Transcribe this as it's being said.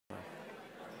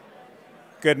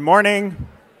Good morning.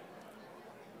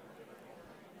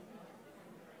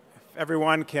 If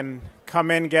everyone can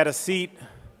come in, get a seat,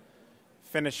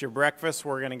 finish your breakfast,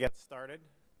 we're going to get started.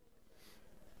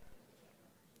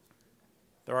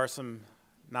 There are some,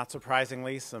 not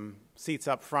surprisingly, some seats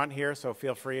up front here, so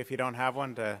feel free if you don't have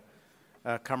one to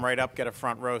come right up, get a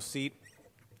front row seat.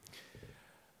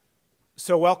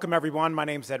 So welcome everyone. My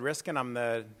name is Reiskin. I'm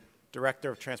the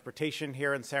Director of Transportation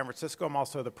here in San Francisco. I'm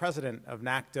also the president of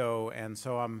NACTO, and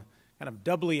so I'm kind of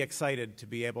doubly excited to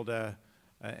be able to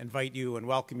invite you and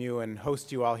welcome you and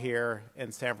host you all here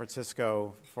in San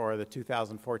Francisco for the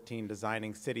 2014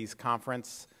 Designing Cities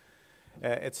Conference.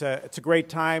 It's a great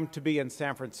time to be in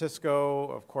San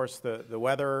Francisco. Of course, the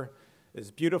weather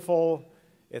is beautiful.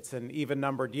 It's an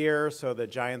even-numbered year, so the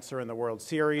Giants are in the World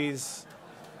Series.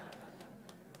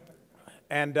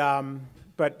 And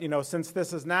but, you know, since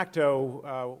this is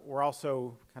NACTO, we're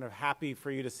also kind of happy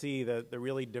for you to see the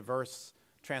really diverse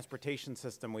transportation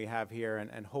system we have here,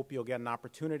 and hope you'll get an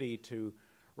opportunity to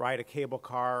ride a cable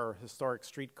car or historic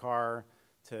streetcar,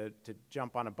 to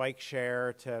jump on a bike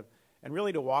share, and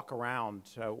really to walk around.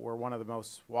 We're one of the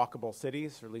most walkable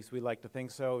cities, or at least we like to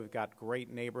think so. We've got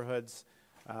great neighborhoods,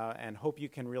 and hope you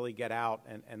can really get out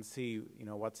and see, you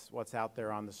know, what's out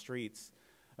there on the streets.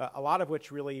 A lot of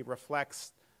which really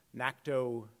reflects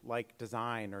NACTO-like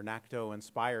design or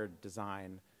NACTO-inspired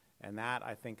design, and that,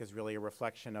 I think, is really a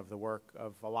reflection of the work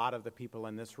of a lot of the people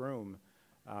in this room.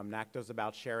 NACTO's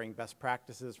about sharing best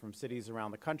practices from cities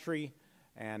around the country,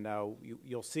 and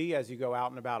you'll see as you go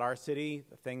out and about our city,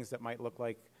 things that might look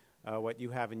like what you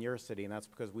have in your city, and that's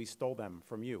because we stole them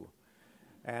from you.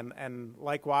 And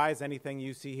likewise, anything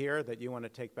you see here that you want to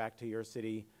take back to your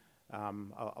city,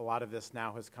 a lot of this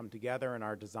now has come together in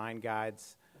our design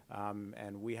guides,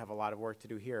 and we have a lot of work to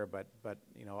do here, but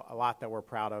you know, a lot that we're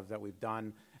proud of that we've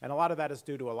done, and a lot of that is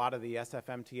due to a lot of the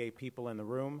SFMTA people in the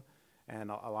room, and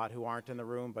a lot who aren't in the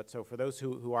room. But so for those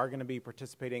who are going to be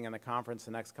participating in the conference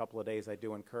the next couple of days, I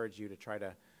do encourage you to try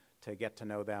to get to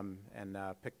know them and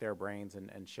pick their brains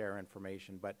and share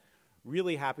information. But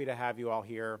really happy to have you all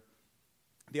here.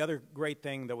 The other great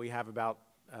thing that we have about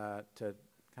to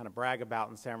kind of brag about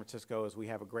in San Francisco is we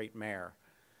have a great mayor.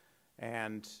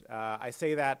 And I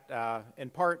say that in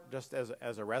part just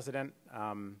as a resident.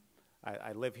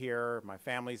 I live here, my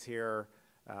family's here,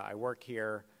 I work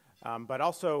here, but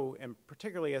also, and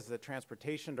particularly as the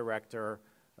transportation director,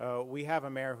 we have a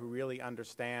mayor who really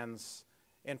understands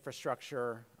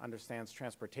infrastructure, understands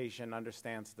transportation,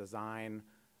 understands design,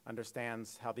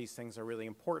 understands how these things are really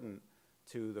important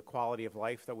to the quality of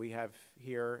life that we have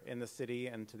here in the city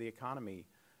and to the economy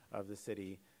of the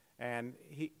city. And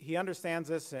he understands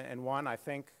this, and one, I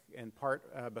think, in part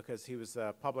because he was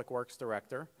a public works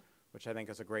director, which I think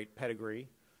is a great pedigree.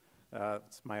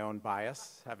 It's my own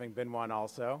bias, having been one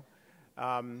also.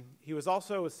 He was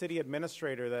also a city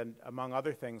administrator that, among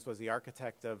other things, was the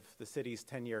architect of the city's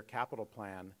 10-year capital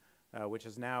plan, which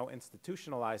is now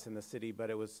institutionalized in the city, but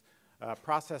it was a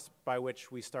process by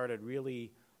which we started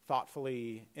really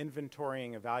thoughtfully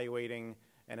inventorying, evaluating,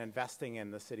 and investing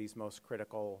in the city's most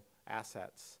critical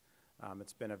assets.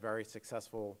 It's been a very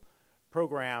successful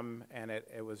program, and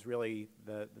it was really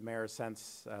the mayor's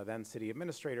sense, then city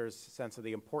administrator's sense of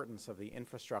the importance of the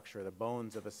infrastructure, the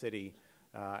bones of a city,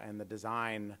 and the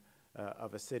design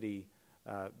of a city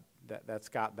that's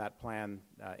got that plan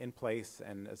in place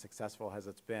and as successful as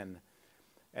it's been.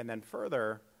 And then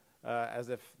further, as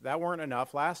if that weren't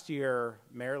enough, last year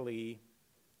Mayor Lee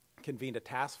convened a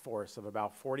task force of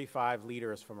about 45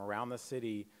 leaders from around the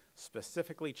city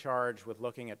specifically charged with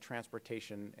looking at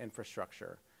transportation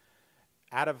infrastructure.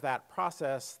 Out of that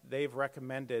process, they've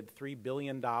recommended $3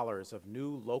 billion of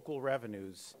new local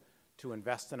revenues to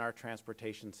invest in our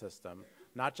transportation system,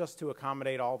 not just to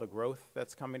accommodate all the growth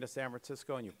that's coming to San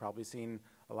Francisco, and you've probably seen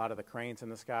a lot of the cranes in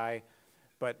the sky,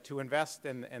 but to invest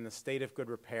in the state of good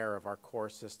repair of our core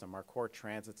system, our core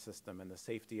transit system, and the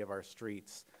safety of our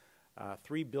streets.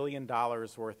 $3 billion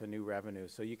worth of new revenue.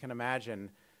 So you can imagine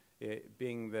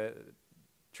being the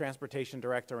transportation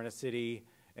director in a city,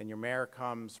 and your mayor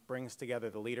comes, brings together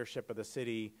the leadership of the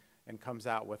city, and comes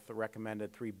out with the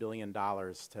recommended $3 billion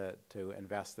to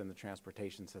invest in the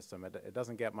transportation system. It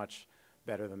doesn't get much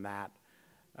better than that.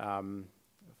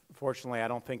 Fortunately, I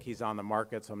don't think he's on the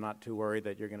market, so I'm not too worried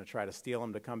that you're going to try to steal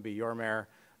him to come be your mayor.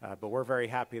 But we're very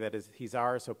happy that he's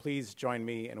ours, so please join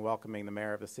me in welcoming the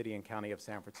mayor of the city and county of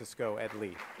San Francisco, Ed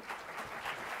Lee.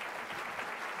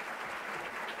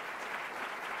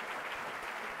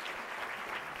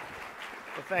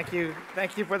 Well, thank you.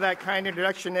 Thank you for that kind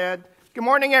introduction, Ed. Good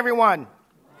morning, everyone.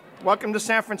 Welcome to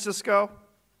San Francisco.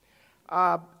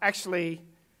 Actually,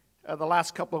 The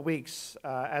last couple of weeks,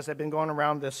 as I've been going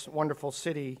around this wonderful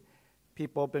city,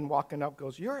 people have been walking up,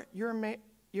 goes, yeah,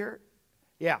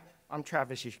 I'm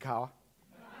Travis Ishikawa.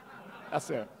 That's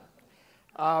it.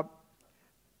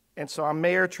 And so I'm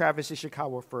Mayor Travis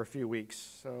Ishikawa for a few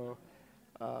weeks. So,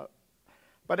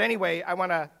 but anyway, I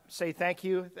want to say thank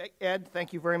you, Ed.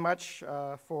 Thank you very much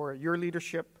for your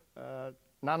leadership,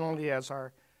 not only as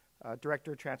our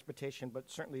Director of Transportation, but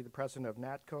certainly the President of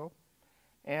NACTO.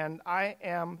 And I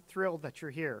am thrilled that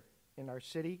you're here in our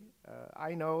city.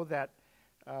 I know that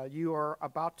you are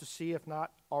about to see, if not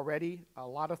already, a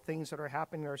lot of things that are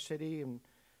happening in our city, and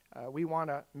we want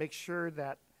to make sure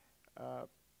that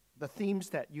the themes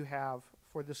that you have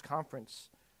for this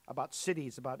conference about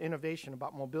cities, about innovation,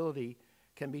 about mobility,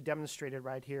 can be demonstrated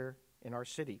right here in our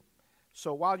city.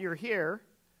 So while you're here,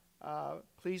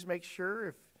 please make sure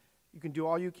if you can do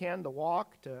all you can to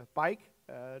walk, to bike,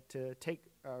 to take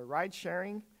ride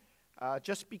sharing.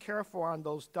 Just be careful on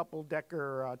those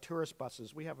double-decker tourist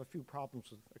buses. We have a few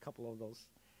problems with a couple of those.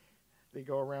 They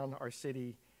go around our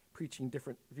city preaching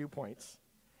different viewpoints.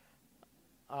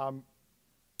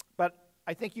 But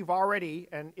I think you've already,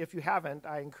 and if you haven't,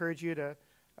 I encourage you to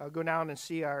go down and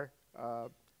see our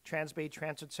Trans-Bay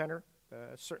Transit Center,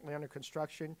 certainly under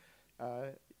construction.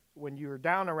 When you're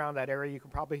down around that area, you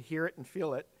can probably hear it and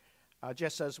feel it,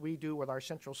 just as we do with our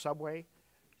Central Subway.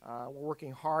 We're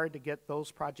working hard to get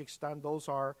those projects done. Those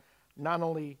are not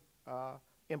only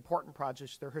important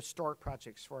projects, they're historic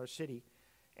projects for our city.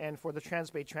 And for the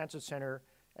Trans-Bay Transit Center,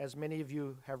 as many of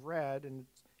you have read, and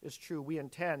it's true, we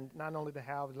intend not only to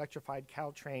have electrified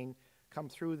Caltrain come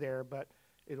through there, but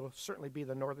it'll certainly be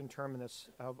the northern terminus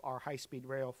of our high-speed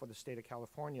rail for the state of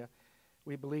California.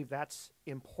 We believe that's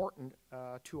important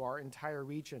to our entire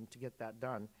region to get that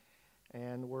done.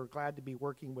 And we're glad to be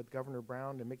working with Governor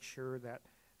Brown to make sure that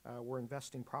we're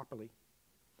investing properly.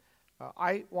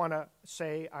 I want to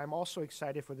say I'm also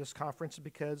excited for this conference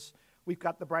because we've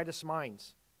got the brightest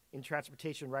minds in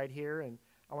transportation right here, and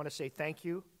I want to say thank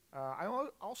you. I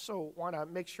also want to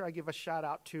make sure I give a shout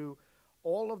out to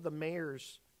all of the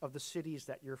mayors of the cities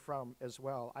that you're from as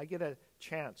well. I get a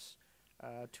chance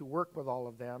to work with all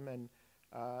of them, and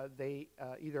they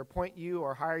either appoint you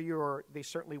or hire you, or they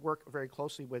certainly work very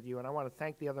closely with you. And I want to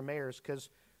thank the other mayors because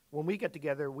when we get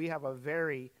together, we have a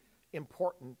very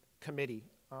important committee,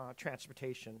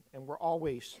 transportation, and we're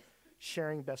always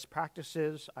sharing best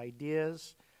practices,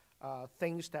 ideas,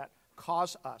 things that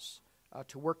cause us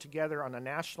to work together on a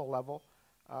national level.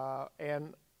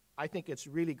 And I think it's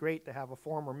really great to have a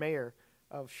former mayor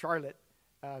of Charlotte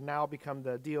now become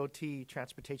the DOT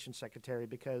Transportation Secretary,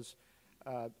 because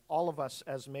all of us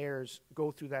as mayors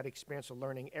go through that experience of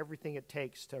learning everything it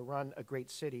takes to run a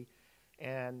great city.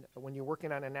 And when you're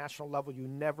working on a national level, you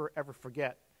never, ever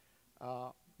forget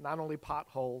not only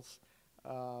potholes,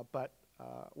 but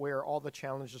where all the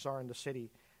challenges are in the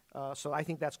city. So I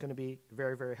think that's going to be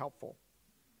very, very helpful.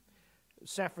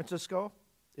 San Francisco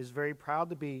is very proud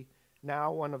to be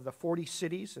now one of the 40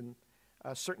 cities, and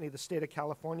certainly the state of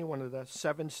California, one of the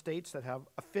 7 states that have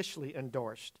officially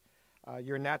endorsed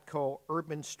your NACTO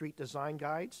Urban Street Design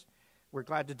Guides. We're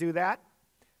glad to do that.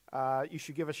 You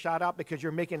should give a shout out because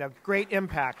you're making a great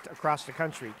impact across the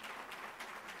country.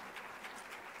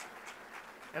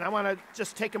 And I want to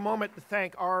just take a moment to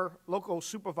thank our local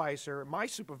supervisor, my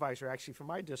supervisor actually from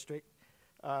my district,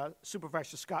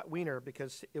 Supervisor Scott Wiener,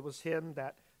 because it was him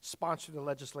that sponsored the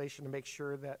legislation to make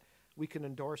sure that we can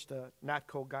endorse the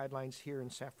NACTO guidelines here in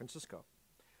San Francisco.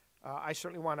 I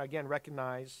certainly want to again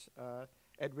recognize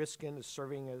Ed Reiskin is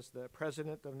serving as the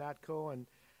president of NACTO, and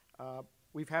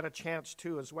we've had a chance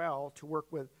too as well to work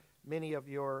with many of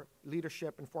your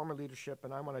leadership and former leadership,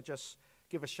 and I want to just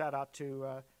give a shout out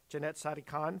to Jeanette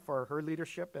Sadiq-Khan for her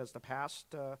leadership as the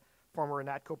past former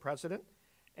NACTO president,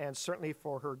 and certainly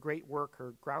for her great work,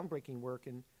 her groundbreaking work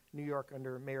in New York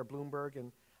under Mayor Bloomberg.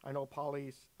 And I know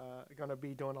Polly's going to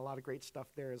be doing a lot of great stuff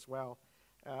there as well.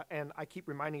 And I keep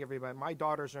reminding everybody, my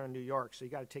daughters are in New York, so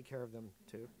you got to take care of them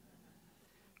too.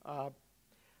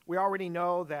 We already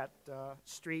know that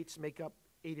streets make up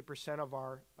 80% of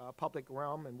our public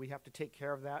realm, and we have to take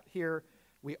care of that. Here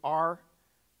we are.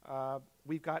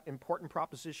 We've got important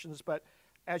propositions, but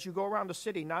as you go around the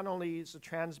city, not only is the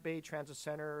Trans-Bay Transit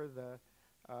Center, the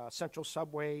Central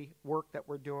Subway work that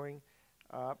we're doing,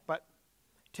 but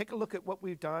take a look at what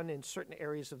we've done in certain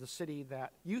areas of the city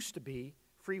that used to be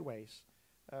freeways.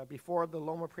 Before the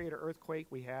Loma Prieta earthquake,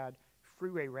 we had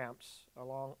freeway ramps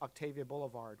along Octavia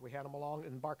Boulevard. We had them along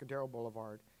Embarcadero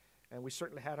Boulevard, and we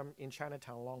certainly had them in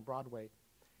Chinatown along Broadway.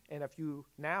 And if you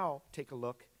now take a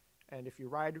look, and if you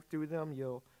ride through them,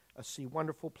 you'll see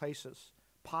wonderful places,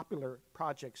 popular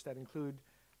projects that include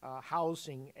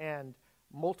housing, and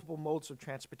multiple modes of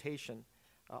transportation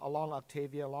along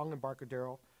Octavia, along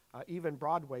Embarcadero, even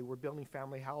Broadway. We're building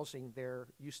family housing. There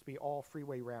used to be all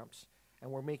freeway ramps,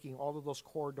 and we're making all of those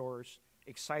corridors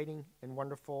exciting and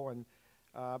wonderful. And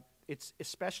it's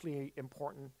especially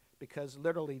important because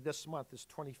literally this month is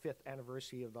 25th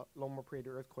anniversary of the Loma Prieta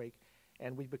earthquake,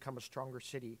 and we've become a stronger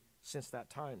city since that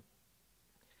time.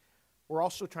 We're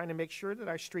also trying to make sure that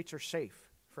our streets are safe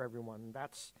for everyone.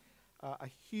 That's a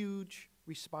huge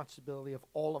responsibility of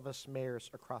all of us mayors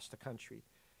across the country.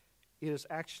 It is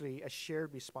actually a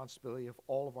shared responsibility of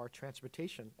all of our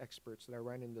transportation experts that are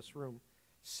right in this room.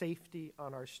 Safety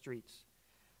on our streets.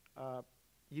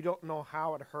 You don't know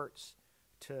how it hurts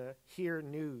to hear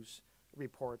news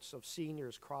reports of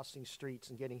seniors crossing streets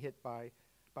and getting hit by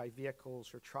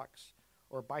vehicles or trucks,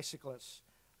 or bicyclists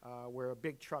where a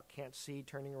big truck can't see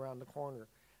turning around the corner,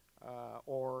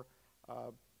 or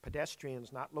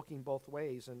pedestrians not looking both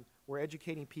ways. And we're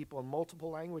educating people in multiple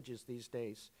languages these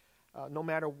days. No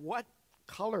matter what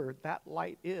color that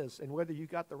light is and whether you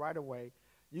got the right of way,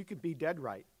 you could be dead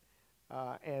right.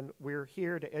 And we're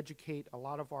here to educate a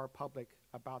lot of our public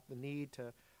about the need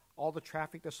to all the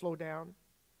traffic to slow down,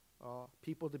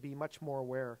 people to be much more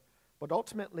aware. But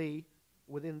ultimately,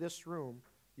 within this room,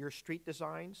 your street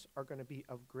designs are going to be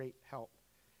of great help.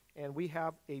 And we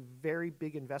have a very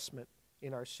big investment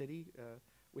in our city.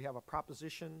 We have a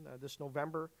proposition this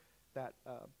November that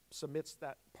submits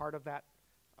that part of that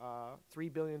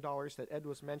 $3 billion that Ed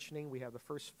was mentioning. We have the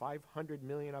first $500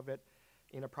 million of it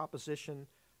in a proposition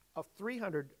of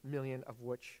 $300 million of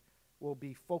which will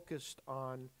be focused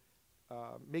on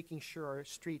making sure our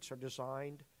streets are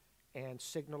designed and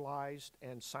signalized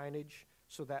and signage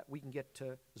so that we can get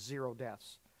to 0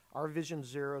 deaths. Our Vision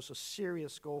Zero is a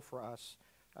serious goal for us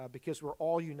because we're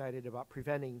all united about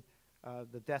preventing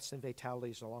the deaths and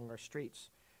fatalities along our streets.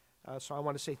 So I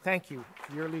want to say thank you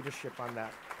for your leadership on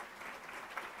that.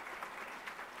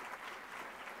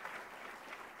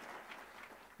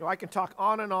 You know, I can talk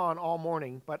on and on all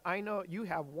morning, but I know you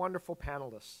have wonderful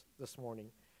panelists this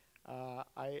morning.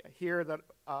 I hear that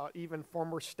even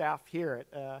former staff here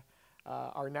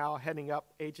are now heading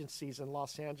up agencies in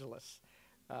Los Angeles.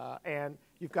 And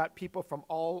you've got people from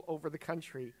all over the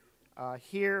country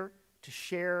here to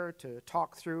share, to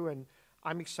talk through, and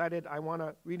I'm excited. I want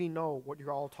to really know what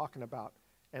you're all talking about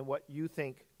and what you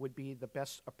think would be the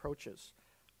best approaches.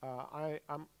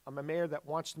 I'm a mayor that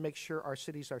wants to make sure our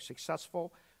cities are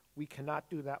successful. We cannot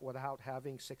do that without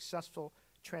having successful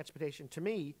transportation. To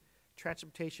me,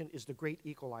 transportation is the great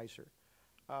equalizer.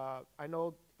 I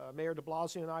know Mayor de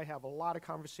Blasio and I have a lot of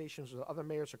conversations with other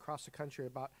mayors across the country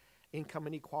about income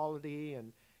inequality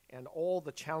and all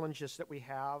the challenges that we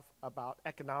have about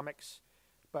economics.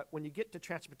 But when you get to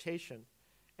transportation,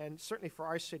 and certainly for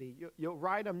our city, you'll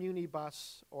ride a muni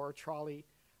bus or a trolley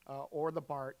or the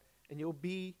BART, and you'll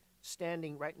be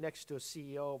standing right next to a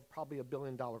CEO of probably $1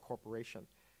 billion corporation,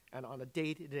 and on a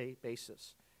day-to-day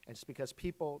basis. And it's because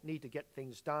people need to get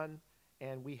things done,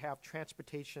 and we have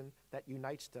transportation that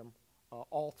unites them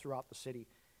all throughout the city.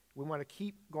 We want to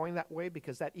keep going that way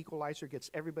because that equalizer gets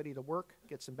everybody to work,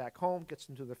 gets them back home, gets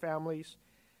them to their families,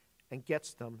 and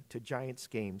gets them to Giants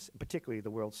games, particularly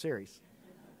the World Series.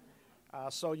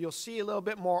 So you'll see a little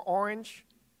bit more orange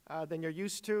than you're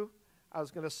used to. I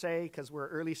was going to say because we're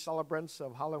early celebrants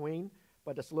of Halloween,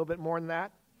 but it's a little bit more than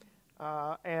that.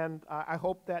 And I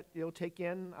hope that you'll take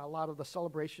in a lot of the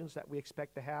celebrations that we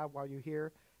expect to have while you're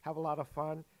here. Have a lot of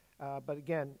fun. But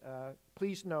again,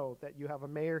 please know that you have a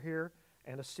mayor here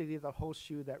and a city that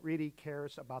hosts you that really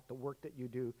cares about the work that you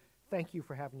do. Thank you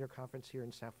for having your conference here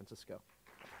in San Francisco.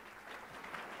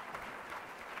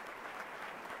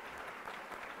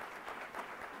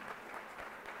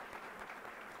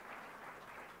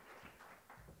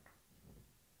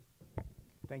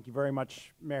 Thank you very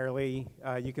much, Mayor Lee.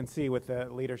 You can see with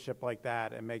the leadership like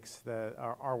that, it makes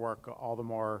our work all the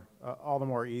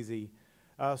more easy.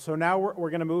 So now we're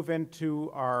going to move into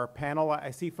our panel. I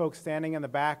see folks standing in the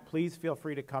back. Please feel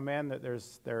free to come in.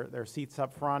 There's their seats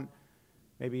up front.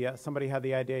 Maybe somebody had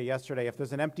the idea yesterday. If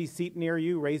there's an empty seat near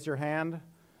you, raise your hand.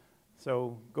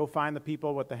 So go find the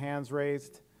people with the hands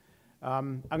raised.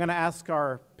 I'm going to ask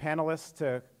our panelists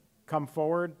to come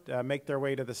forward, make their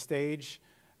way to the stage.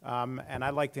 And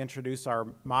I'd like to introduce our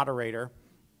moderator.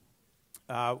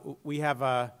 We have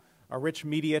a rich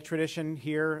media tradition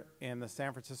here in the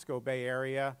San Francisco Bay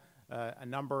Area, a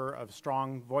number of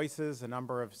strong voices, a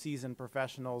number of seasoned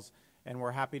professionals, and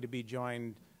we're happy to be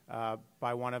joined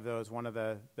by one of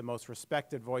the most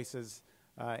respected voices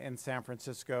in San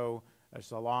Francisco.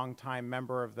 She's a longtime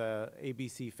member of the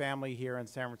ABC family here in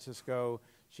San Francisco.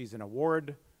 She's an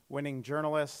award winning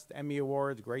journalist, Emmy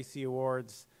Awards, Gracie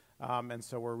Awards, and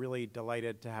so we're really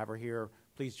delighted to have her here.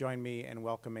 Please join me in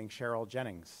welcoming Cheryl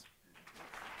Jennings.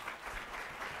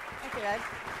 Thank you, Ed.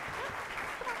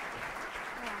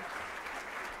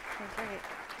 Okay, great.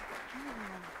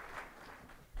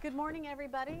 Good morning,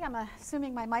 everybody. I'm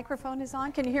assuming my microphone is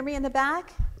on. Can you hear me in the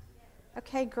back?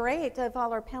 Okay, great. If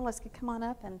all our panelists could come on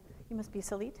up, and you must be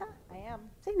Seleta? I am.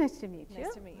 Say, nice to meet you.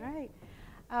 Nice to meet you.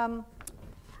 All right.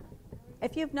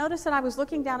 If you've noticed that I was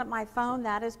looking down at my phone,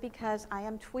 that is because I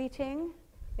am tweeting.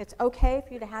 It's okay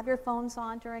for you to have your phones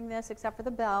on during this, except for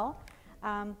the bell.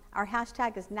 Our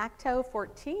hashtag is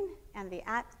NACTO14, and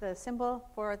the symbol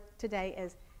for today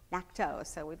is NACTO.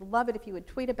 So we'd love it if you would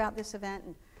tweet about this event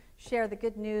and share the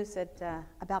good news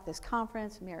about this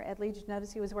conference. Mayor Ed Lee, did you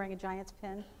notice he was wearing a Giants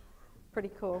pin? Pretty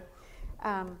cool.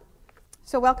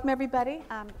 So welcome, everybody.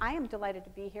 I am delighted to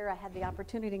be here. I had the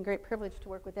opportunity and great privilege to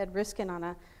work with Ed Reiskin on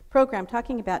a program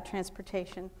talking about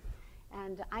transportation.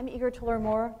 And I'm eager to learn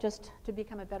more, just to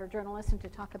become a better journalist and to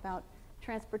talk about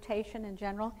transportation in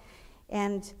general.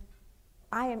 And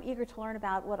I am eager to learn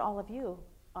about what all of you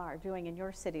are doing in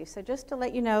your city. So just to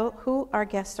let you know who our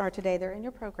guests are today, they're in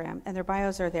your program, and their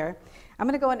bios are there. I'm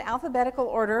going to go in alphabetical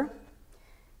order.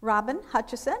 Robin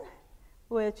Hutcheson,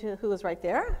 who is right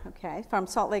there, okay, from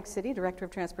Salt Lake City, Director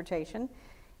of Transportation.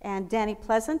 And Danny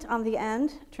Pleasant on the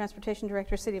end, Transportation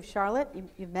Director, City of Charlotte.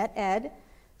 You've met Ed.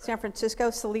 San Francisco,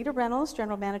 Seleta Reynolds,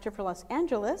 General Manager for Los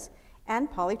Angeles. And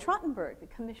Polly Trottenberg, the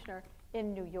Commissioner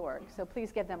in New York. So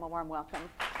please give them a warm welcome.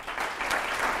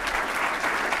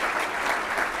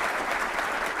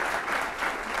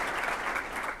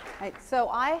 Right, so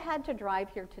I had to drive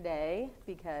here today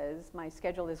because my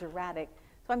schedule is erratic.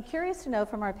 So I'm curious to know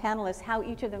from our panelists how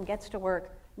each of them gets to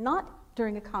work, not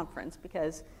during a conference,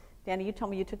 because Danny, you told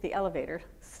me you took the elevator.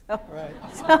 So, right.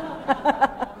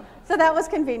 So that was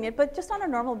convenient, but just on a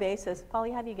normal basis.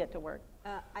 Polly, how do you get to work?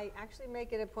 I actually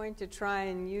make it a point to try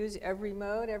and use every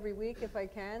mode every week if I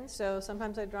can. So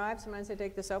sometimes I drive, sometimes I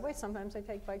take the subway, sometimes I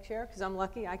take bike share, because I'm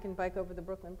lucky I can bike over the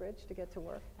Brooklyn Bridge to get to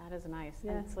work. That is nice.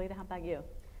 Yeah. And Seleta, how about you?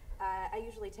 I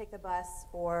usually take the bus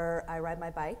or I ride my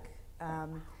bike.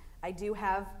 I do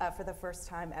have, for the first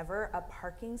time ever, a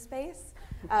parking space,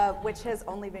 which has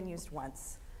only been used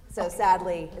once. So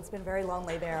sadly, it's been very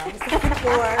lonely there on the second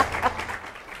floor.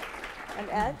 And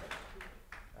Ed?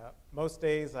 Most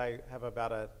days I have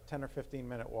about a 10 or 15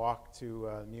 minute walk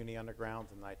to Muni Underground,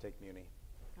 and I take Muni.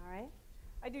 All right.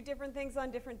 I do different things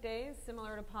on different days,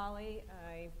 similar to Polly.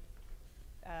 I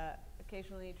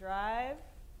occasionally drive.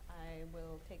 I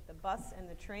will take the bus and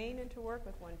the train into work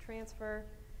with one transfer.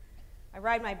 I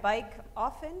ride my bike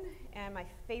often, and my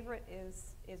favorite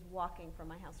is walking from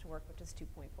my house to work, which is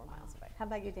 2.4 miles away. How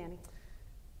about you, Danny?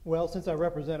 Well, since I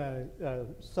represent a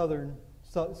southern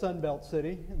Sunbelt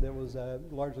city that was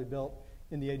largely built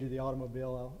in the age of the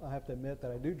automobile, I have to admit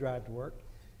that I do drive to work.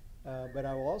 But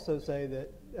I will also say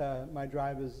that my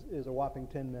drive is a whopping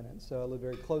 10 minutes, so I live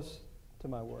very close to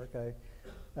my work.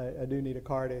 I do need a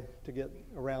car to get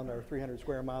around our 300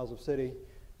 square miles of city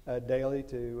daily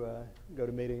to go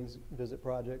to meetings, visit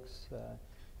projects,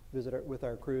 visit with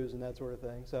our crews and that sort of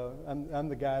thing. So I'm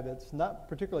the guy that's not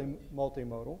particularly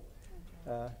multimodal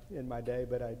in my day,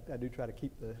 but I do try to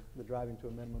keep the driving to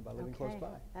a minimum by living close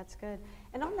by. That's good.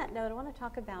 And on that note, I want to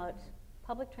talk about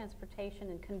public transportation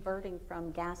and converting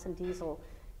from gas and diesel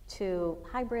to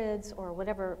hybrids or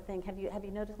whatever thing. Have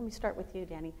you noticed? Let me start with you,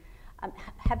 Danny.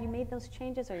 Have you made those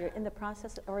changes, or you're in the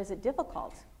process, or is it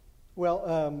difficult?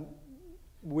 Well,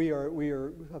 we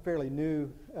are a fairly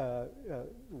new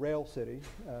rail city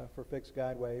for fixed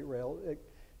guideway rail,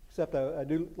 except I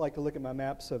do like to look at my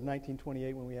maps of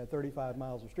 1928 when we had 35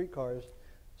 miles of streetcars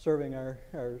serving our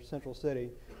central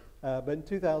city. But in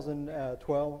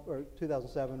 2012, or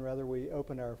 2007 rather, we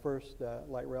opened our first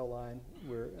light rail line.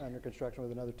 We're under construction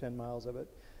with another 10 miles of it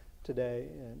today,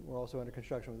 and we're also under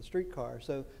construction with a streetcar.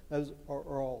 So those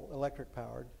are all electric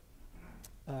powered.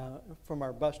 From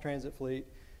our bus transit fleet,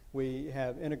 we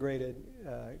have integrated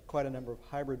quite a number of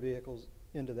hybrid vehicles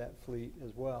into that fleet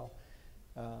as well.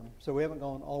 So we haven't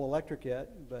gone all electric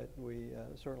yet, but we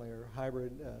certainly are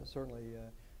hybrid. Certainly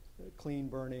clean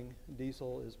burning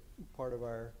diesel is part of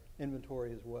our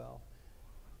inventory as well.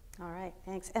 All right,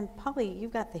 thanks. And Polly,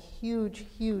 you've got the huge,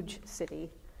 huge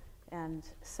city. And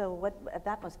so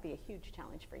that must be a huge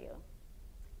challenge for you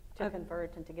to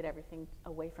convert and to get everything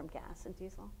away from gas and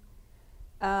diesel.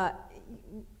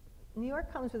 New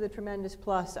York comes with a tremendous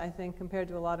plus, I think, compared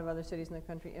to a lot of other cities in the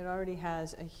country. It already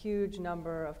has a huge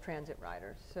number of transit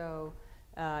riders. So,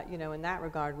 in that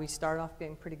regard, we start off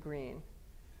being pretty green.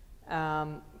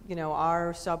 You know,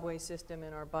 our subway system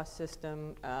and our bus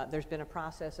system, there's been a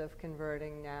process of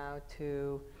converting now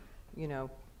to, you know,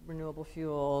 renewable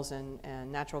fuels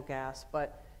and natural gas.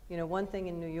 But, you know, one thing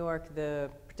in New York,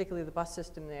 particularly the bus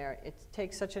system there, it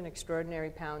takes such an extraordinary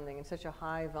pounding and such a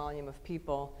high volume of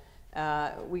people.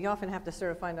 We often have to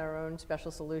sort of find our own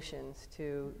special solutions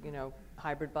to, you know,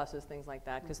 hybrid buses, things like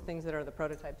that, because things that are the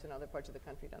prototypes in other parts of the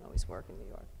country don't always work in New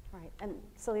York. Right, and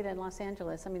Seleta, in Los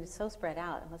Angeles, I mean, it's so spread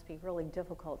out, it must be really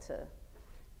difficult to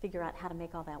figure out how to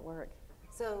make all that work.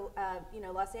 So, you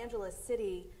know, Los Angeles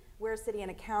City, we're a city in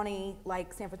a county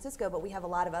like San Francisco, but we have a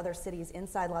lot of other cities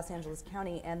inside Los Angeles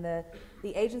County, and the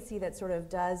agency that sort of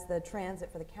does the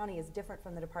transit for the county is different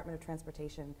from the Department of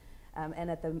Transportation. And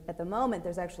at the moment,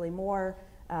 there's actually more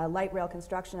light rail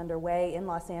construction underway in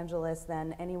Los Angeles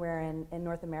than anywhere in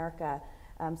North America.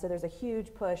 So there's a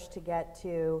huge push to get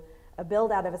to a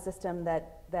build out of a system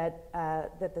that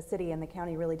the city and the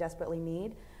county really desperately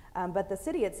need. But the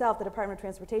city itself, the Department of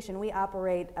Transportation, we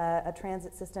operate a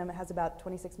transit system. It has about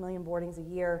 26 million boardings a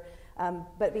year.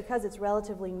 But because it's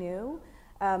relatively new,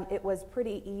 it was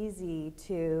pretty easy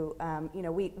to, you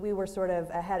know, we were sort of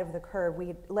ahead of the curve.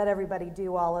 We let everybody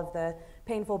do all of the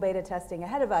painful beta testing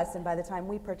ahead of us, and by the time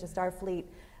we purchased our fleet,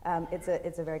 it's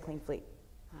a very clean fleet.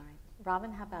 All right.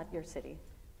 Robin, how about your city?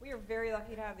 We are very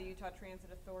lucky to have the Utah Transit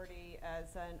Authority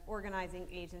as an organizing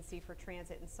agency for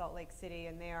transit in Salt Lake City,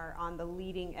 and they are on the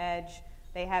leading edge.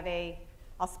 They have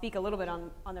I'll speak a little bit on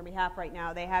their behalf right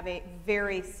now. They have a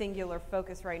very singular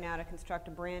focus right now to construct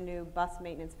a brand new bus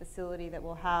maintenance facility that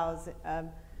will house a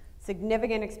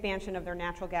significant expansion of their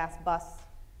natural gas bus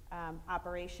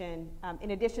operation.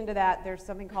 In addition to that, there's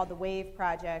something called the WAVE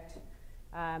project,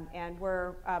 and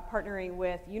we're partnering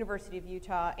with University of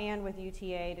Utah and with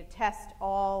UTA to test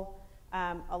all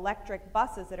electric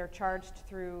buses that are charged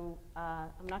through, I'm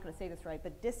not going to say this right,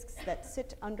 but discs that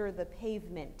sit under the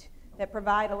pavement that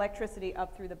provide electricity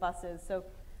up through the buses. So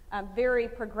very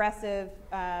progressive.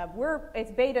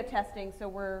 It's beta testing, so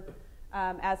we're,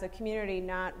 as a community,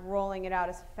 not rolling it out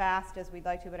as fast as we'd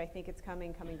like to, but I think it's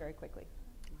coming very quickly.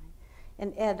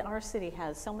 And Ed, our city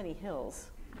has so many hills.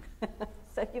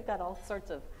 So you've got all sorts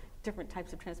of different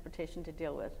types of transportation to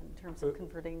deal with in terms of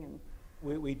converting. And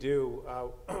we do.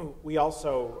 We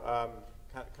also,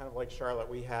 kind of like Charlotte,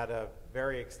 we had a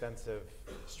very extensive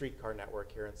streetcar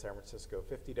network here in San Francisco,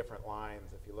 50 different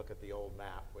lines if you look at the old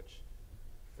map, which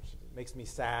makes me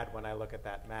sad when I look at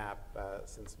that map,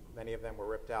 since many of them were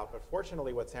ripped out. But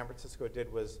fortunately, what San Francisco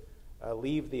did was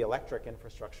leave the electric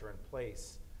infrastructure in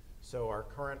place. So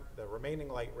the remaining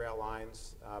light rail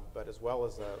lines, but as well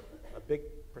as a big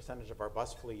percentage of our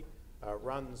bus fleet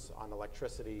runs on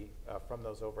electricity from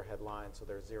those overhead lines, so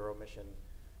they're zero emission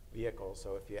vehicles.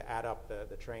 So if you add up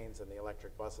the trains and the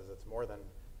electric buses, it's more than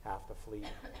half the fleet.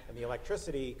 And the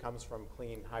electricity comes from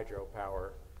clean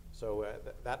hydropower. So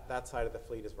that side of the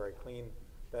fleet is very clean.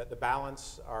 The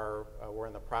balance we're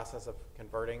in the process of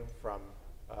converting from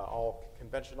all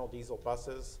conventional diesel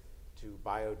buses to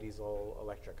biodiesel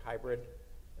electric hybrid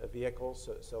vehicles.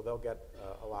 So they'll get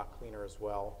a lot cleaner as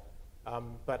well.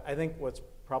 But I think what's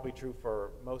probably true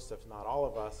for most, if not all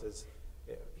of us, is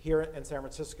here in San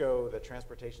Francisco, the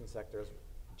transportation sector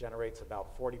generates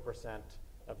about 40%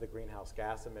 of the greenhouse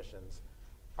gas emissions.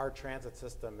 Our transit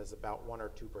system is about 1 or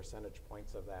 2 percentage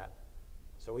points of that.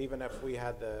 So even if we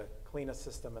had the cleanest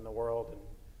system in the world and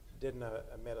didn't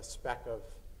emit a speck of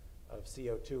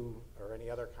CO2 or any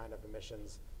other kind of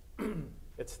emissions,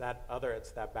 it's that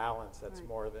balance that's right.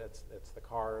 More it's the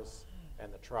cars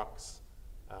and the trucks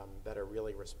that are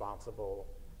really responsible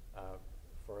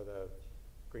for the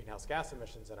greenhouse gas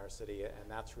emissions in our city, and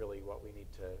that's really what we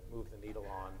need to move the needle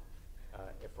on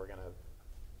if we're going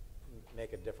to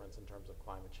make a difference in terms of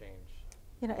climate change.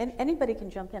 You know, anybody can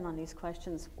jump in on these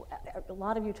questions. A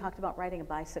lot of you talked about riding a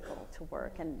bicycle to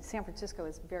work, and San Francisco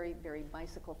is very, very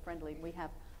bicycle friendly. We have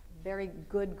a very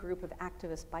good group of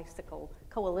activist bicycle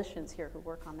coalitions here who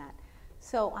work on that.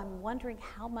 So I'm wondering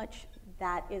how much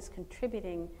that is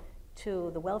contributing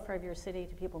to the welfare of your city,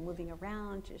 to people moving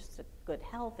around, just to good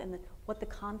health, and what the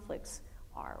conflicts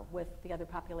are with the other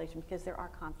population, because there are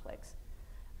conflicts.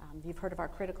 You've heard of our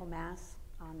critical mass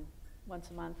once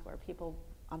a month, where people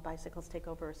on bicycles take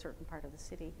over a certain part of the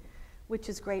city, which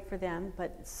is great for them,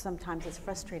 but sometimes it's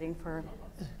frustrating for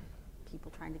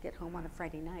people trying to get home on a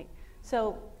Friday night.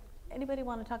 So anybody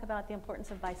want to talk about the importance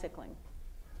of bicycling?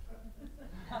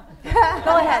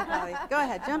 Go ahead, Molly. Go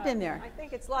ahead, jump in there. I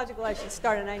think it's logical I should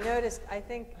start, and I noticed, I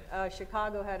think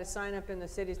Chicago had a sign up in the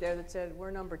cities there that said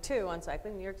we're #2 on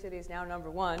cycling. New York City is now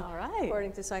 #1, all right,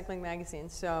 according to Cycling Magazine,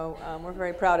 so we're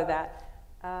very proud of that.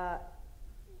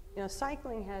 You know,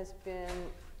 cycling has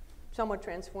been somewhat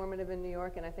transformative in New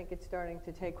York, and I think it's starting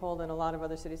to take hold in a lot of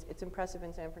other cities. It's impressive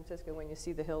in San Francisco when you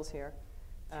see the hills here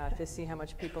to see how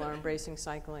much people are embracing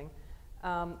cycling.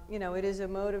 You know, it is a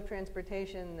mode of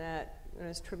transportation that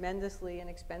is tremendously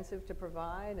inexpensive to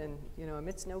provide, and you know,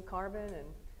 emits no carbon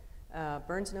and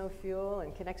burns no fuel,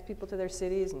 and connects people to their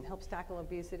cities and helps tackle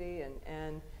obesity.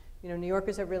 And you know, New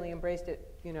Yorkers have really embraced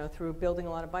it, you know, through building a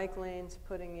lot of bike lanes,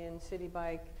 putting in city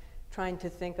bike, trying to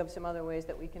think of some other ways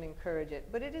that we can encourage it.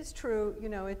 But it is true, you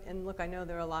know, and look, I know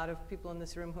there are a lot of people in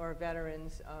this room who are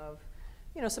veterans of,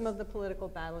 you know, some of the political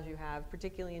battles you have,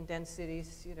 particularly in dense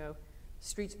cities. You know,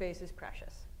 street space is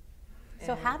precious.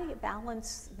 So how do you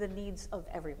balance the needs of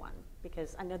everyone?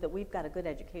 Because I know that we've got a good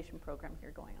education program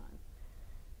here going on.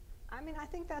 I mean, I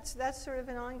think that's sort of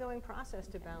an ongoing process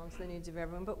to balance the needs of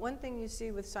everyone. But one thing you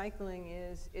see with cycling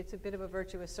is it's a bit of a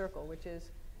virtuous circle, which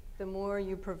is the more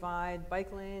you provide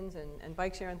bike lanes and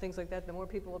bike share and things like that, the more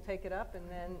people will take it up, and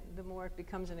then the more it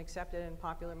becomes an accepted and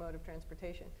popular mode of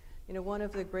transportation. You know, one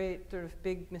of the great sort of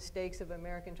big mistakes of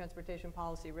American transportation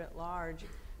policy writ large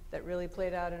that really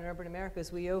played out in urban America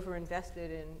is we overinvested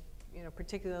in, you know,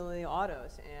 particularly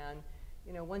autos. And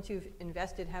you know, once you've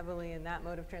invested heavily in that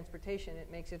mode of transportation,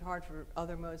 it makes it hard for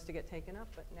other modes to get taken up.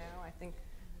 But now I think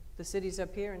the cities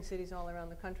up here and cities all around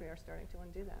the country are starting to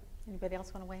undo that. Anybody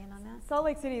else want to weigh in on that? Salt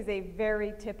Lake City is a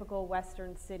very typical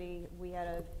Western city. We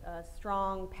had a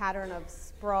strong pattern of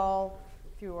sprawl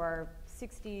through our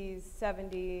 60s,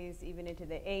 70s, even into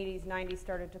the 80s, 90s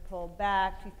started to pull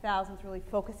back, 2000s really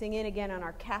focusing in again on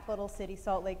our capital city,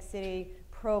 Salt Lake City,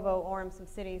 Provo, Orem, some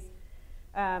cities.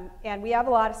 And we have a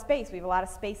lot of space. We have a lot of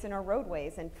space in our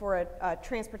roadways. And for a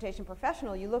transportation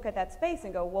professional, you look at that space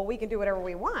and go, well, we can do whatever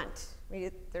we want.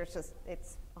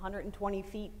 It's 120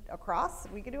 feet across.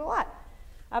 We can do a lot.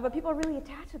 But people are really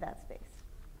attached to that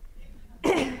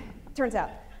space, turns out.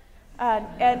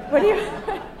 And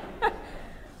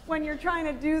when you're trying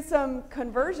to do some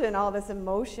conversion, all this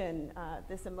emotion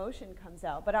comes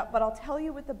out. But I'll tell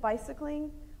you, with the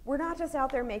bicycling, we're not just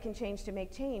out there making change to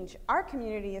make change. Our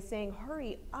community is saying,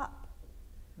 hurry up.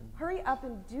 Hurry up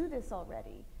and do this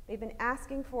already. They've been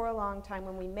asking for a long time.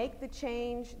 When we make the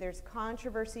change, there's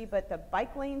controversy, but the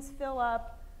bike lanes fill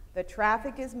up, the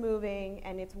traffic is moving,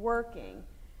 and it's working.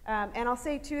 And I'll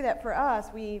say, too, that for us,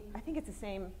 I think it's the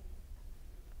same.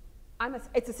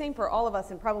 It's the same for all of us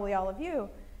and probably all of you.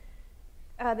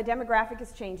 The demographic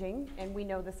is changing, and we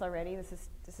know this already.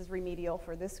 This is remedial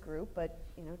for this group, but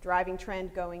you know, driving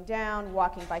trend going down,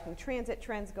 walking, biking, transit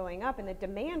trends going up, and the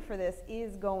demand for this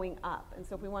is going up. And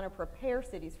so if we want to prepare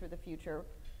cities for the future,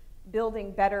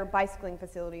 building better bicycling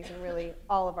facilities and really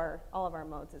all of our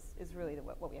modes is really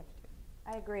what we have to do.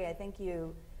 I agree. I think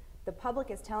the public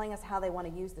is telling us how they want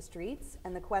to use the streets,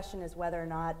 and the question is whether or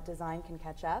not design can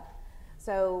catch up.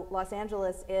 So Los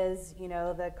Angeles is, you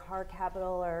know, the car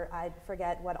capital, or I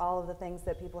forget what all of the things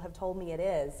that people have told me it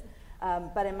is.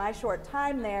 But in my short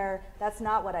time there, that's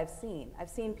not what I've seen. I've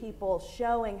seen people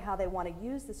showing how they want to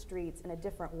use the streets in a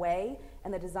different way,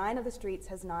 and the design of the streets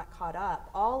has not caught up.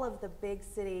 All of the big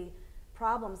city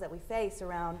problems that we face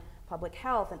around public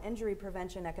health and injury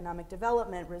prevention, economic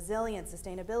development, resilience,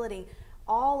 sustainability,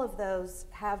 all of those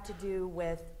have to do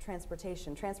with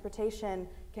transportation. Transportation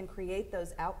can create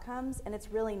those outcomes, and it's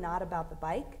really not about the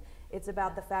bike. It's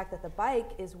about the fact that the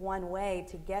bike is one way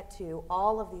to get to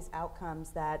all of these outcomes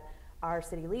that our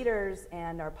city leaders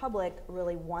and our public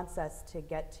really wants us to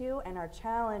get to, and our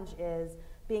challenge is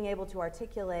being able to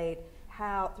articulate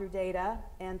how, through data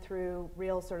and through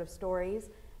real sort of stories,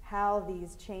 how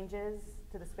these changes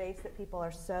to the space that people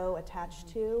are so attached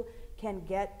to can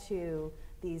get to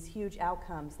these huge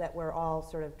outcomes that we're all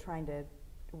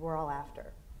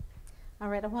after. All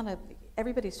right,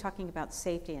 everybody's talking about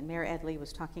safety, and Mayor Ed Lee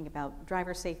was talking about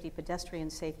driver safety,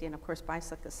 pedestrian safety, and of course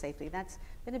bicyclist safety. That's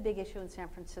been a big issue in San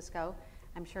Francisco,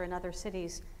 I'm sure in other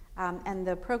cities, and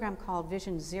the program called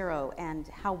Vision Zero and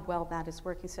how well that is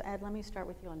working. So Ed, let me start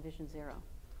with you on Vision Zero.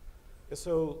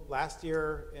 So last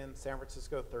year in San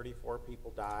Francisco, 34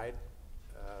 people died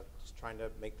just trying to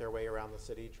make their way around the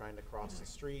city, trying to cross the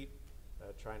street,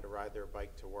 trying to ride their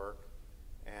bike to work,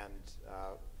 and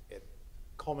it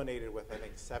culminated with, I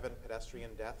think, 7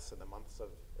 pedestrian deaths in the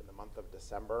month of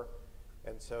December.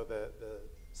 And so the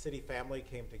city family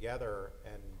came together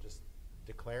and just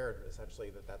declared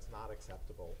essentially that that's not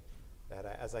acceptable. That,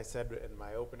 as I said in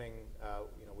my opening,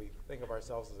 you know, we think of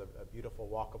ourselves as a beautiful,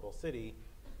 walkable city,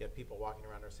 yet people walking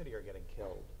around our city are getting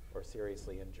killed or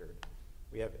seriously injured.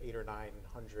 We have 800 or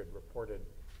 900 reported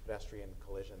pedestrian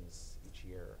collisions each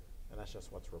year, and that's just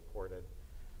what's reported.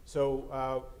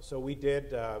 So we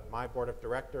did, my board of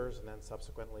directors and then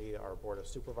subsequently our board of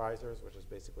supervisors, which is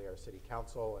basically our city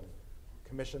council and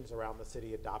commissions around the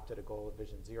city adopted a goal of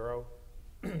Vision Zero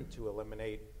to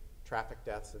eliminate traffic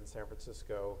deaths in San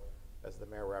Francisco, as the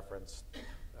mayor referenced,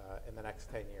 in the next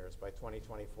 10 years, by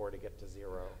 2024 to get to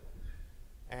zero.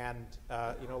 And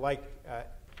I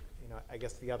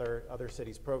guess the other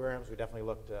cities' programs, we definitely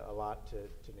looked a lot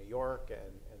to New York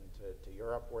and to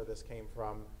Europe, where this came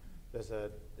from. There's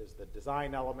the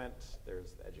design element,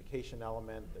 there's the education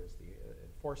element, there's the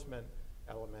enforcement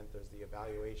element, there's the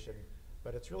evaluation,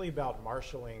 but it's really about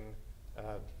marshaling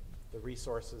the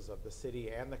resources of the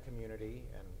city and the community,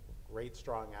 and great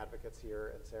strong advocates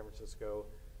here in San Francisco.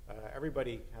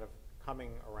 Everybody kind of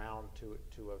coming around to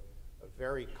a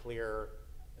very clear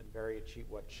and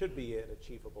what should be an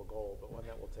achievable goal, but one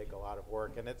that will take a lot of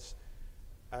work. And it's,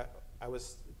 I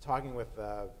was talking with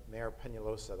Mayor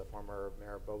Peñalosa, the former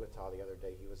mayor of Bogota, the other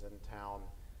day. He was in town,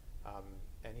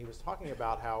 and he was talking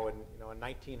about how in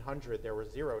 1900 there were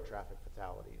 0 traffic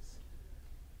fatalities,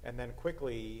 and then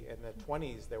quickly in the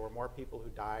 20s there were more people who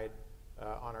died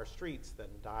on our streets than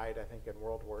died, I think, in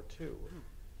World War II.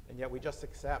 And yet we just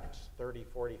accept 30,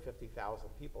 40, 50,000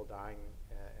 people dying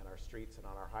in our streets and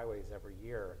on our highways every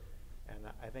year. And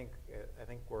I think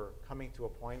we're coming to a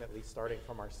point, at least starting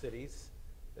from our cities,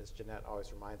 as Jeanette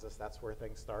always reminds us, that's where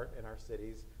things start, in our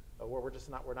cities, where we're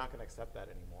not going to accept that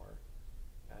anymore.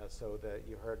 So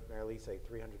you heard Mayor Lee say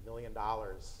 $300 million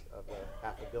of the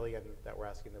 $500 million that we're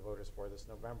asking the voters for this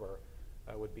November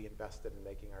would be invested in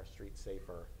making our streets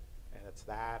safer. And it's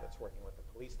working with the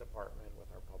police department, with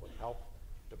our public health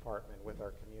department, with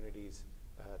our communities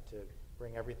to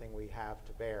bring everything we have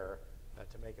to bear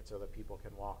to make it so that people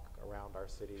can walk around our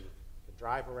city, can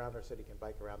drive around our city, can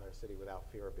bike around our city without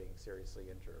fear of being seriously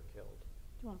injured or killed.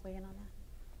 Do you want to weigh in on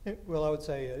that? Well, I would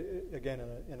say, again,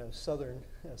 in a southern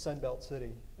Sunbelt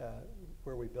city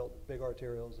where we built big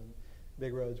arterials and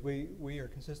big roads, we are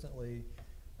consistently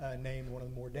named one of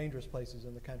the more dangerous places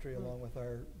in the country, along with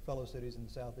our fellow cities in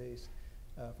the southeast,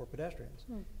 for pedestrians.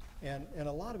 And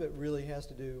a lot of it really has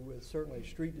to do with certainly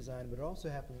street design, but it also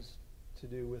happens to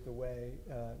do with the way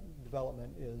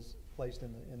development is placed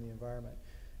in the environment,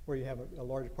 where you have a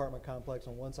large apartment complex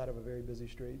on one side of a very busy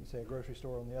street and, say, a grocery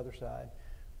store on the other side,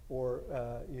 or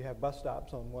you have bus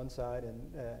stops on one side,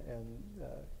 and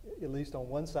at least on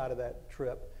one side of that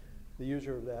trip, the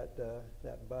user of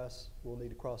that bus will need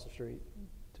to cross the street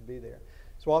to be there.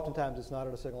 So oftentimes it's not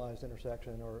at a signalized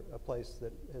intersection or a place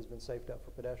that has been safed up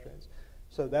for pedestrians.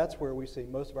 So that's where we see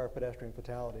most of our pedestrian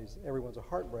fatalities. Everyone's a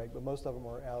heartbreak, but most of them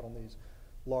are out on these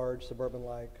large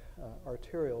suburban-like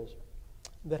arterials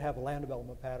that have a land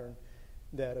development pattern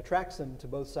that attracts them to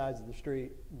both sides of the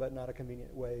street, but not a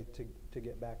convenient way to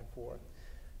get back and forth.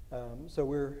 So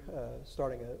we're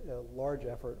starting a large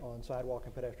effort on sidewalk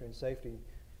and pedestrian safety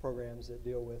programs that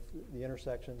deal with the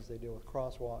intersections, they deal with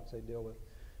crosswalks, they deal with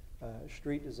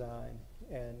street design,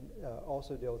 and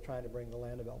also deal with trying to bring the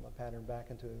land development pattern back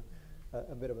into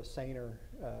a bit of a saner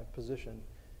position,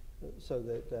 so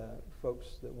that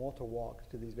folks that want to walk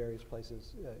to these various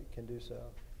places can do so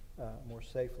more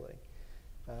safely.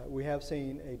 We have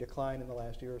seen a decline in the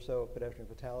last year or so of pedestrian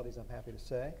fatalities, I'm happy to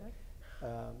say.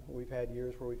 We've had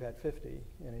years where we've had 50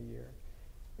 in a year,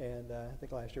 and I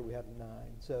think last year we had 9.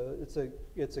 So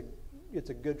it's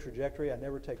a good trajectory. I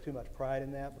never take too much pride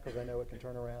in that, because I know it can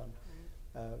turn around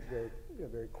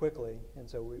very quickly, and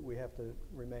so we have to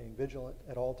remain vigilant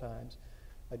at all times.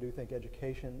 I do think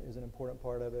education is an important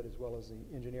part of it, as well as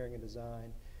the engineering and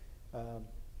design,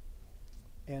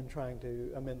 and trying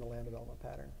to amend the land development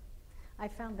pattern. I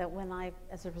found that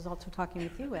as a result of talking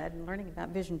with you, Ed, and learning about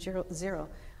Vision Zero,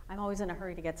 I'm always in a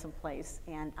hurry to get someplace,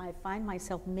 and I find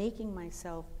myself making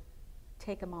myself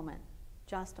take a moment,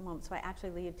 just a moment. So I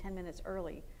actually leave 10 minutes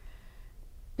early,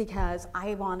 because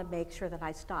I want to make sure that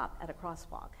I stop at a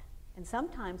crosswalk. And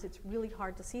sometimes it's really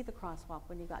hard to see the crosswalk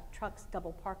when you've got trucks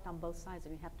double parked on both sides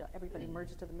and everybody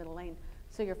merges to the middle lane.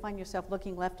 So you'll find yourself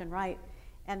looking left and right.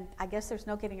 And I guess there's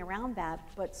no getting around that,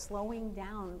 but slowing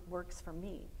down works for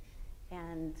me.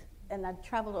 And I've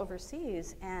traveled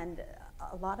overseas, and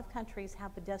a lot of countries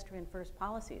have pedestrian first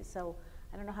policies. So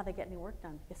I don't know how they get any work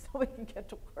done, because nobody can get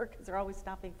to work because they're always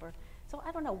stopping for. So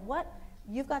I don't know,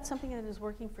 you've got something that is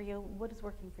working for you. What is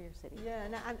working for your city? Yeah,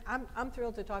 and I'm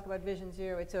thrilled to talk about Vision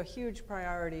Zero. It's a huge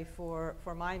priority for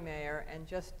my mayor, and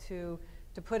just to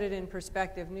put it in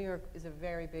perspective, New York is a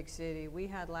very big city. We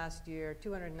had last year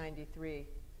 293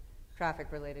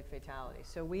 traffic-related fatalities.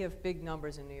 So we have big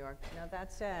numbers in New York. Now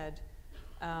that said,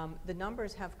 the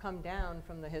numbers have come down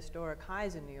from the historic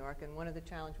highs in New York, and one of the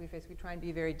challenges we face, we try and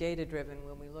be very data-driven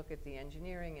when we look at the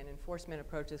engineering and enforcement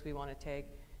approaches we want to take.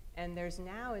 And there's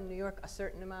now in New York a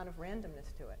certain amount of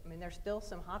randomness to it. I mean, there's still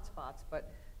some hot spots,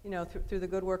 but you know, through the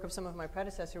good work of some of my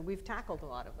predecessors, we've tackled a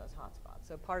lot of those hotspots.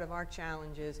 So part of our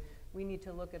challenge is we need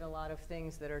to look at a lot of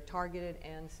things that are targeted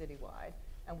and citywide.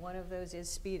 And one of those is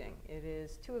speeding. It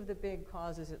is two of the big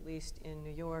causes, at least in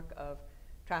New York, of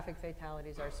traffic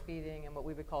fatalities are speeding and what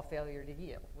we would call failure to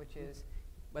yield, which is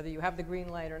whether you have the green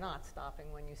light or not,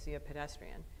 stopping when you see a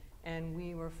pedestrian. And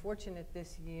we were fortunate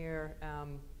this year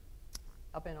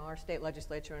up in our state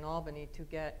legislature in Albany to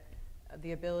get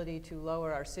the ability to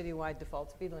lower our citywide default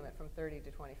speed limit from 30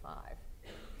 to 25.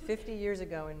 50 years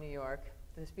ago in New York,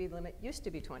 the speed limit used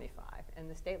to be 25, and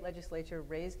the state legislature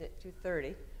raised it to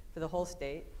 30 for the whole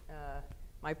state.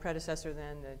 My predecessor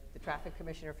then, the traffic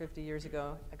commissioner 50 years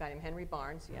ago, a guy named Henry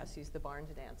Barnes, yes, he's the Barnes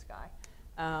dance guy,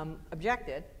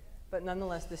 objected, but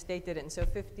nonetheless the state did it. And so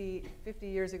 50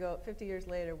 years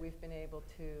later, we've been able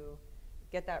to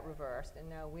get that reversed, and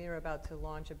now we are about to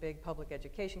launch a big public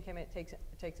education campaign. It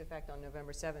takes effect on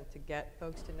November 7th to get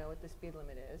folks to know what the speed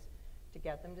limit is, to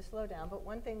get them to slow down. But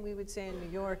one thing we would say in New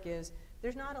York is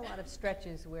there's not a lot of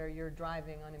stretches where you're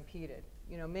driving unimpeded.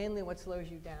 You know, mainly what slows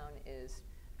you down is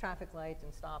traffic lights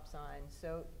and stop signs.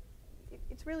 So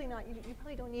it's really not, you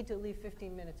probably don't need to leave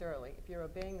 15 minutes early. If you're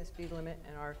obeying the speed limit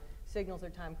and our signals are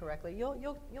timed correctly, you'll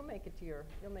make it to your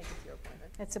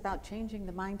appointment. It's about changing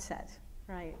the mindset,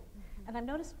 right? And I've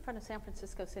noticed in front of San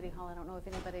Francisco City Hall, I don't know if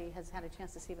anybody has had a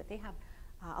chance to see, but they have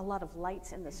a lot of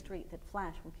lights in the street that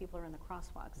flash when people are in the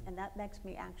crosswalks, and that makes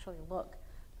me actually look.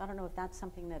 So I don't know if that's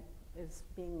something that is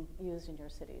being used in your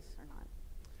cities or not.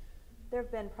 There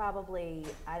have been probably,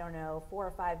 I don't know, 4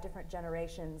 or 5 different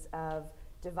generations of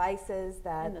devices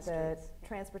that the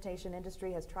transportation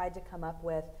industry has tried to come up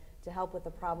with to help with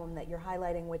the problem that you're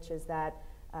highlighting, which is that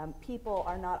people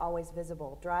are not always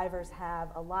visible. Drivers have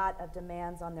a lot of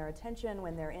demands on their attention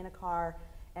when they're in a car,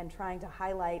 and trying to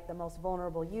highlight the most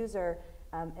vulnerable user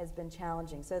has been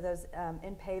challenging. So those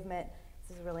in-pavement,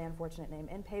 this is a really unfortunate name,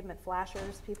 in-pavement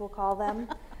flashers, people call them,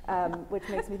 which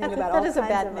makes me think about all kinds of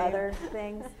other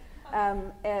things.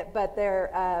 But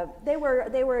they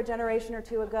were a generation or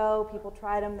two ago. People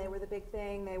tried them. They were the big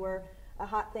thing. They were a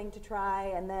hot thing to try,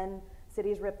 and then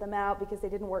cities ripped them out because they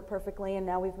didn't work perfectly, and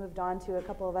now we've moved on to a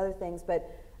couple of other things. But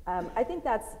I think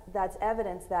that's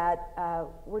evidence that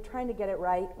we're trying to get it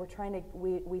right.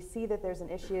 We see that there's an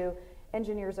issue.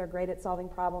 Engineers are great at solving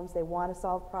problems. They want to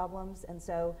solve problems, and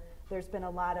so there's been a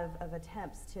lot of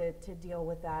attempts to deal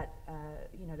with that,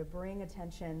 to bring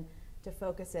attention, to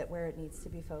focus it where it needs to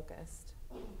be focused.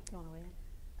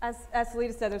 As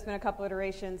Seleta said, there's been a couple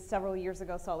iterations. Several years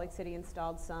ago, Salt Lake City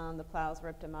installed some. The plows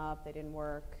ripped them up. They didn't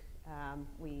work.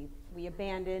 We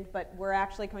abandoned, but we're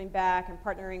actually coming back and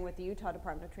partnering with the Utah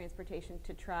Department of Transportation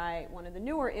to try one of the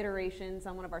newer iterations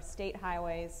on one of our state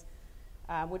highways,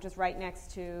 which is right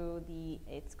next to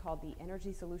it's called the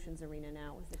Energy Solutions Arena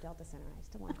now. It was the Delta Center. I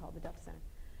still want to call it the Delta Center.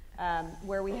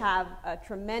 Where we have a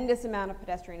tremendous amount of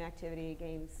pedestrian activity,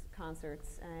 games,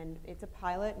 concerts, and it's a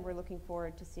pilot, and we're looking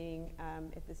forward to seeing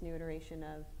if this new iteration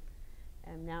of,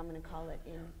 and now I'm going to call it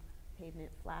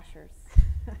in-pavement flashers.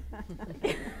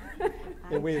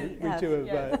 And we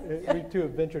too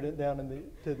have ventured it down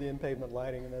to the in-pavement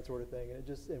lighting and that sort of thing,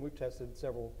 and we've tested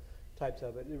several types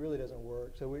of it. It really doesn't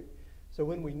work. So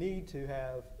when we need to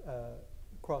have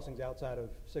crossings outside of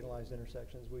signalized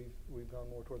intersections, we've gone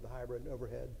more toward the hybrid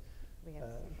overhead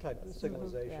type of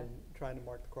signalization, trying to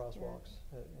mark the crosswalks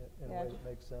in a way that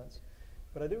makes sense.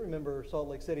 But I do remember Salt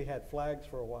Lake City had flags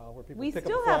for a while where people pick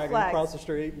up a flag and cross the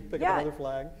street and pick up another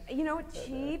flag. You know,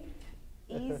 cheap,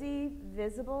 easy,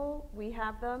 visible. We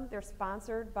have them. They're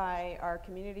sponsored by our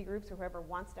community groups or whoever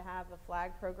wants to have a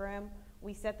flag program.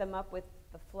 We set them up with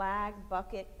the flag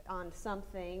bucket on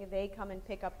something. They come and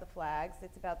pick up the flags.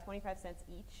 It's about 25 cents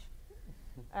each.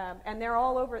 And they're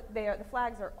all over. The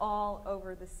flags are all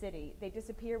over the city. They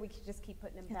disappear. We just keep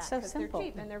putting them back because they're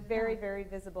cheap and they're very, very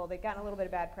visible. They've gotten a little bit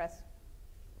of bad press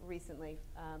recently,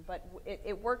 but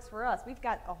it works for us. We've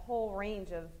got a whole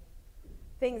range of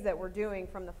things that we're doing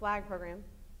from the flag program.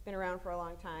 Been around for a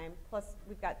long time. Plus,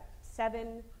 we've got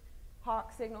 7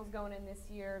 hawk signals going in this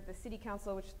year. The city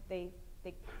council, which they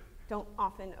don't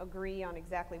often agree on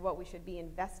exactly what we should be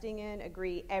investing in,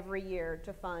 agree every year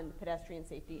to fund pedestrian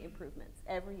safety improvements.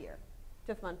 Every year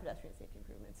to fund pedestrian safety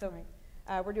improvements. So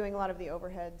we're doing a lot of the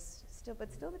overheads still, but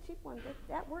still the cheap one.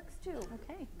 That works too.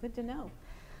 Okay, good to know.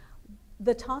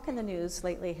 The talk in the news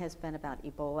lately has been about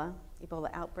Ebola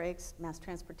outbreaks. Mass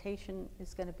transportation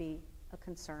is going to be a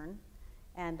concern,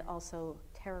 and also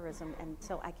terrorism. And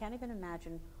so I can't even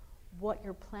imagine what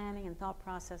your planning and thought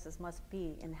processes must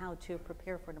be in how to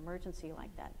prepare for an emergency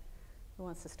like that. Who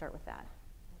wants to start with that?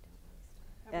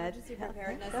 Emergency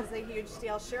preparedness is a huge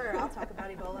deal. Sure, I'll talk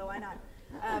about Ebola. Why not?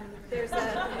 There's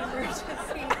an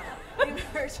emergency.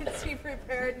 emergency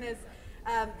preparedness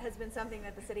has been something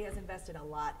that the city has invested a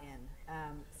lot in.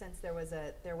 Since there was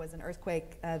an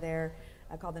earthquake there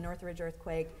called the Northridge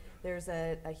earthquake, there's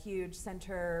a huge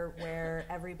center where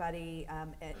everybody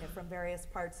from various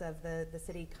parts of the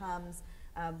city comes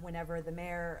whenever the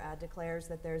mayor declares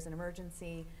that there's an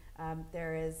emergency.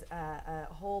 There is a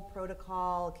whole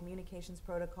protocol, communications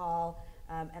protocol,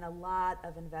 and a lot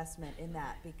of investment in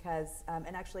that because,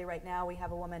 and actually right now we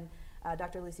have a woman,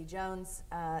 Dr. Lucy Jones,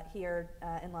 here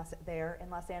in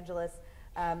Los Angeles,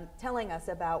 telling us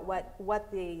about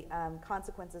what the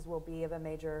consequences will be of a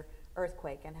major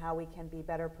earthquake and how we can be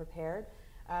better prepared.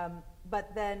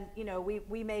 But then, you know,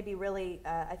 we may be really,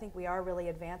 I think we are really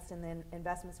advanced in the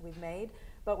investments we've made,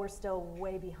 but we're still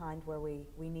way behind where we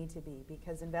need to be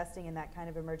because investing in that kind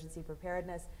of emergency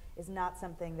preparedness is not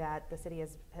something that the city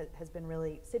has been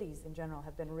really, cities in general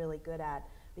have been really good at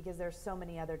because there's so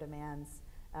many other demands.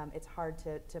 It's hard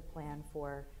to plan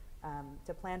for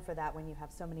that when you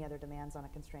have so many other demands on a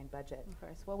constrained budget. Of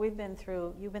course. Well, you've been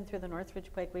through the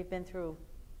Northridge quake, we've been through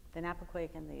the Napa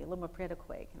quake and the Loma Prieta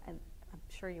quake, and I'm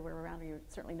sure you were around, or you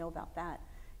certainly know about that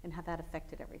and how that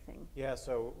affected everything. Yeah,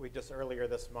 so we just earlier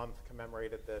this month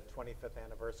commemorated the 25th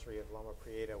anniversary of Loma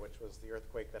Prieta, which was the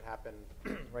earthquake that happened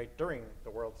right during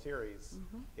the World Series.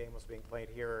 The game was being played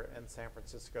here in San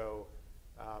Francisco.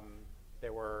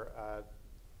 There were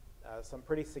some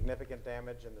pretty significant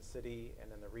damage in the city and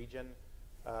in the region,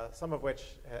 some of which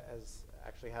has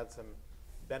actually had some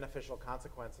beneficial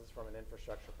consequences from an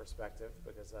infrastructure perspective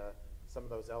because some of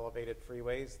those elevated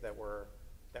freeways that were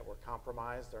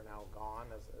compromised are now gone,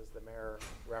 as the mayor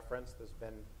referenced. There's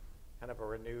been kind of a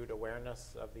renewed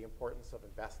awareness of the importance of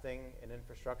investing in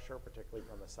infrastructure, particularly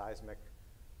from a seismic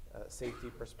safety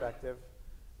perspective.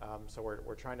 So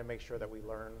we're trying to make sure that we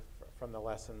learn from the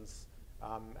lessons.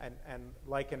 And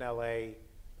like in LA,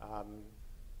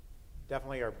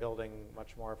 definitely are building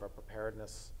much more of a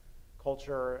preparedness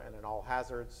culture and an all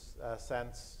hazards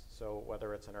sense. So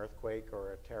whether it's an earthquake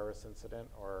or a terrorist incident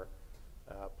or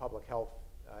a public health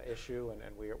issue,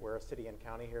 and we're a city and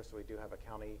county here, so we do have a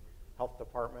county health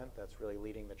department that's really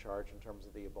leading the charge in terms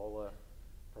of the Ebola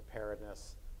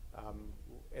preparedness.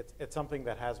 It's something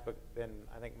that has been,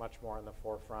 I think, much more on the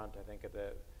forefront. I think at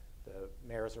the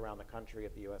mayors around the country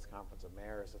at the U.S. Conference of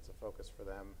Mayors, it's a focus for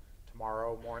them.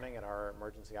 Tomorrow morning at our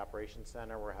Emergency Operations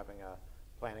Center, we're having a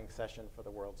planning session for the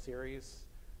World Series,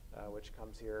 which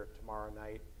comes here tomorrow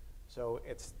night. So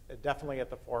it's definitely at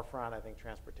the forefront. I think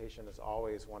transportation is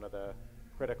always one of the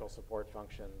critical support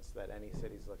functions that any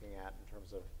city's looking at in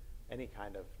terms of any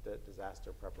kind of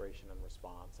disaster preparation and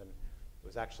response. And it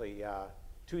was actually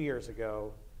 2 years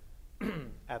ago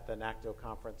at the NACTO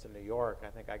conference in New York, I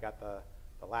think I got the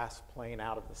last plane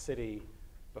out of the city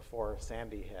before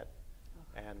Sandy hit.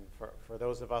 And for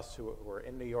those of us who were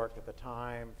in New York at the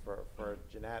time, for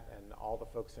Jeanette and all the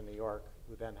folks in New York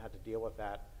who then had to deal with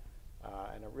that,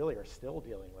 and really are still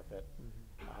dealing with it,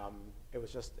 it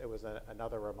was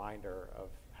another reminder of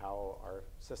how our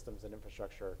systems and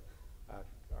infrastructure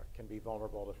can be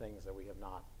vulnerable to things that we have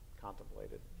not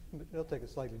contemplated. But it'll take a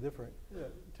slightly different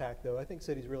tack, though. I think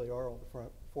cities really are on the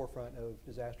forefront of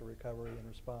disaster recovery and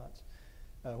response.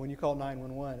 When you call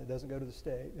 911, it doesn't go to the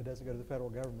state, it doesn't go to the federal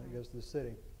government, it goes to the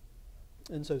city.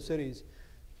 And so cities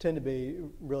tend to be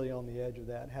really on the edge of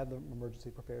that, have the emergency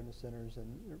preparedness centers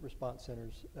and response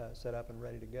centers set up and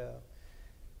ready to go.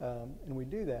 And we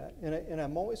do that. And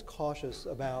I'm always cautious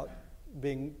about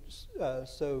being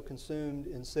so consumed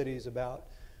in cities about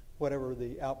whatever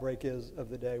the outbreak is of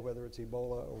the day, whether it's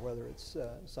Ebola or whether it's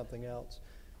something else.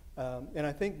 And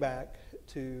I think back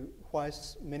to why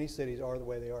many cities are the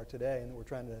way they are today, and we're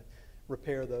trying to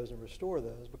repair those and restore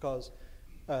those, because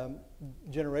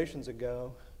generations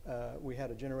ago, we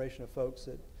had a generation of folks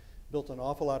that built an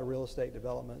awful lot of real estate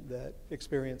development that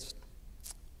experienced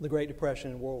the Great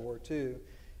Depression and World War II,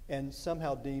 and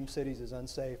somehow deemed cities as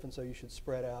unsafe, and so you should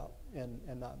spread out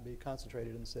and not be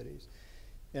concentrated in cities.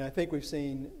 And I think we've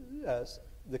seen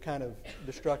the kind of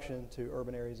destruction to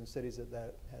urban areas and cities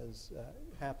that has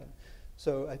happened.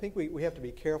 So I think we have to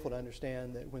be careful to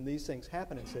understand that when these things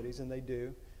happen in cities, and they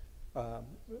do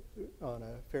on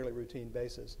a fairly routine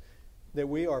basis, that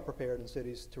we are prepared in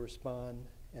cities to respond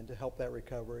and to help that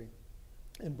recovery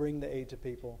and bring the aid to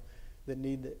people that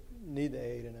need the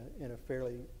aid in a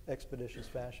fairly expeditious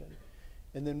fashion.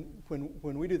 And then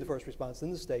when we do the first response, then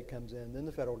the state comes in, then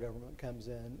the federal government comes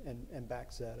in and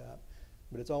backs that up.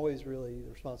 But it's always really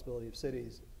the responsibility of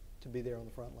cities to be there on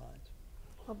the front lines.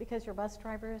 Well, because you're bus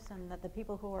drivers and that the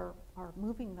people who are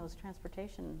moving those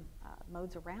transportation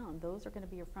modes around, those are going to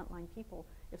be your frontline people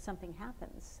if something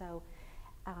happens. So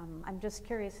I'm just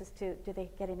curious as to, do they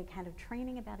get any kind of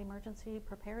training about emergency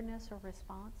preparedness or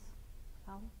response?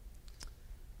 Well,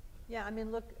 Yeah, I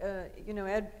mean, look, you know,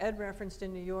 Ed referenced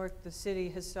in New York, the city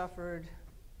has suffered,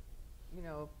 you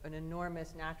know, an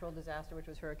enormous natural disaster, which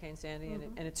was Hurricane Sandy,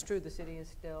 and it's true, the city is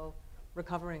still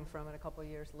recovering from it a couple of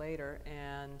years later.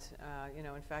 And, you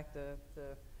know, in fact,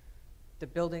 the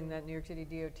building that New York City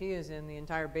DOT is in, the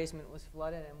entire basement was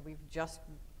flooded, and we've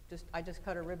I just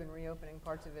cut a ribbon reopening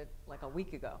parts of it like a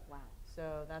week ago. wow.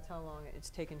 So that's how long it's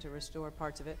taken to restore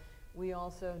parts of it. We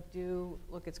also do,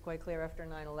 look, it's quite clear after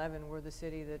 9/11, we're the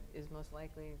city that is most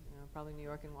likely, you know, probably New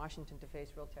York and Washington, to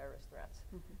face real terrorist threats.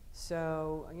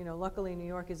 So, you know, luckily New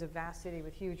York is a vast city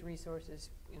with huge resources,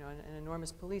 you know, an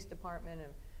enormous police department,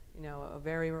 and, you know, a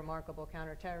very remarkable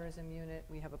counterterrorism unit.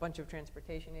 We have a bunch of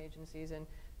transportation agencies, and,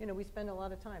 you know, we spend a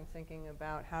lot of time thinking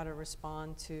about how to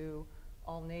respond to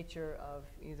all nature of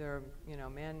either, you know,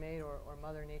 man-made or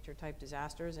Mother Nature type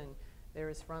disasters. And there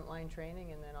is frontline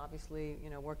training, and then obviously, you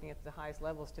know, working at the highest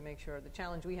levels to make sure. The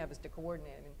challenge we have is to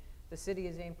coordinate. I mean, the city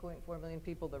is 8.4 million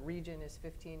people. The region is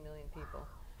 15 million people.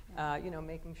 You know,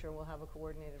 making sure we'll have a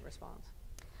coordinated response.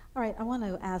 All right, I want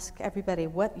to ask everybody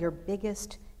what your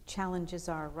biggest challenges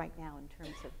are right now in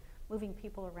terms of moving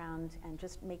people around and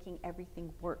just making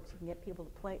everything work. So you can get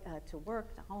people to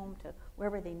work, to home, to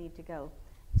wherever they need to go.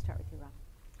 Let's start with you, Rob.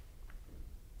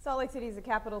 Salt Lake City is a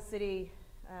capital city,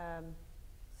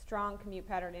 strong commute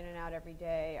pattern in and out every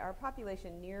day. Our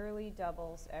population nearly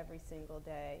doubles every single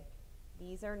day.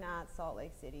 These are not Salt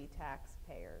Lake City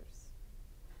taxpayers.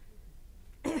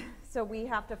 So we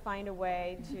have to find a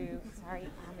way to, sorry,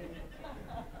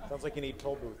 Sounds like you need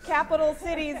toll booths. capital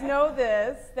cities know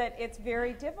this, that it's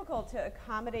very difficult to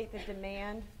accommodate the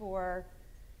demand for,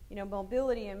 you know,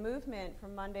 mobility and movement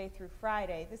from Monday through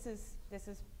Friday. This is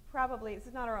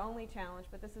not our only challenge,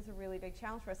 but this is a really big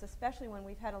challenge for us, especially when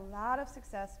we've had a lot of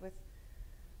success with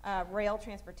rail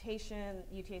transportation.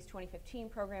 UTA's 2015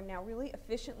 program now really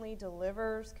efficiently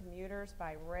delivers commuters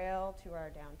by rail to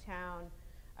our downtown.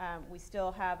 We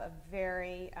still have a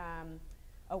very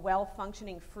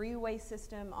well-functioning freeway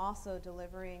system also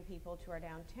delivering people to our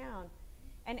downtown.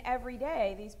 And every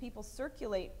day, these people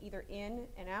circulate either in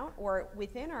and out or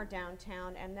within our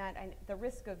downtown, and the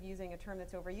risk of using a term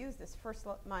that's overused, this first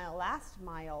mile, last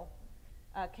mile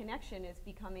connection is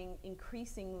becoming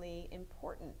increasingly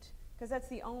important, because that's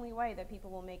the only way that people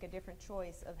will make a different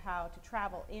choice of how to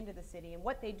travel into the city. And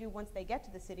what they do once they get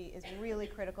to the city is really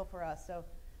critical for us. So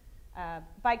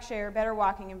bike share, better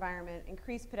walking environment,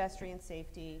 increased pedestrian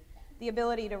safety, the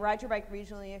ability to ride your bike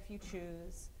regionally if you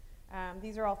choose.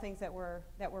 These are all things that we're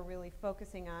really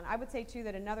focusing on. I would say, too,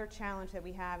 that another challenge that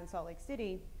we have in Salt Lake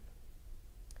City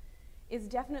is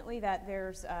definitely that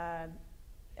there's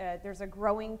a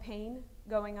growing pain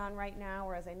going on right now,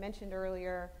 where, as I mentioned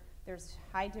earlier, there's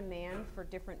high demand for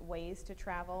different ways to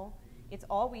travel. It's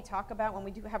all we talk about when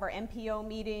we do have our MPO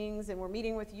meetings, and we're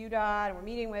meeting with UDOT, and we're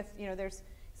meeting with, you know, it's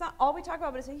not all we talk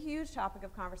about, but it's a huge topic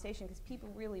of conversation because people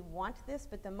really want this,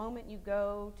 but the moment you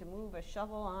go to move a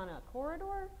shovel on a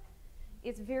corridor,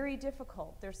 it's very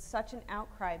difficult. There's such an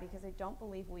outcry because I don't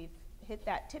believe we've hit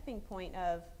that tipping point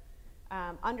of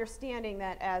understanding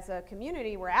that as a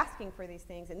community we're asking for these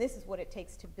things, and this is what it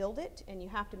takes to build it, and you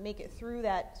have to make it through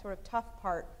that sort of tough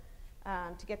part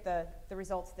to get the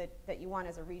results that you want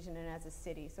as a region and as a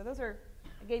city. So those are,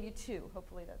 I gave you two.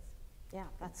 Hopefully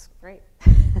that's great.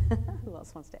 Who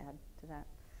else wants to add to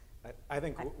that? I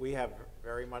think we have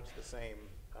very much the same.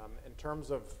 In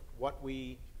terms of what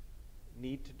we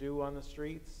need to do on the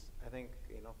streets, I think,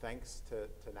 you know, thanks to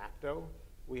NACTO,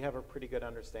 we have a pretty good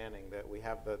understanding that we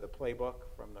have the playbook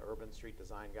from the Urban Street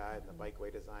Design Guide and the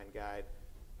Bikeway Design Guide,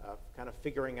 kind of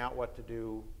figuring out what to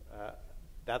do.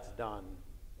 That's done,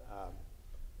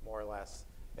 more or less.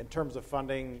 In terms of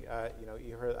funding, you know,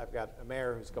 you heard I've got a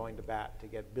mayor who's going to bat to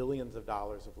get billions of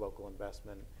dollars of local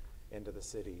investment into the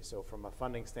city. So from a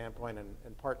funding standpoint, and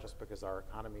in part just because our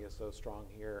economy is so strong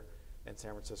here in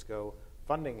San Francisco,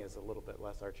 funding is a little bit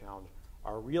less our challenge.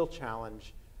 Our real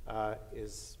challenge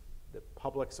is the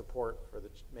public support for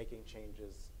making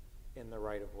changes in the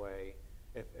right of way.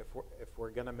 If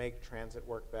we're going to make transit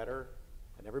work better,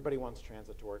 and everybody wants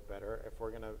transit to work better, if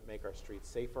we're going to make our streets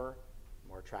safer,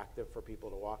 more attractive for people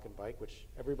to walk and bike, which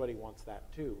everybody wants that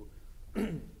too,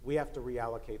 we have to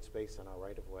reallocate space in our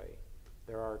right of way.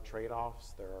 There are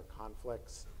trade-offs, there are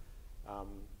conflicts,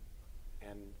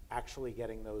 and actually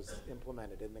getting those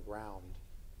implemented in the ground,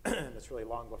 and it's really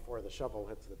long before the shovel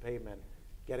hits the pavement,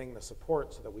 getting the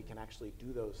support so that we can actually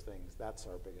do those things, that's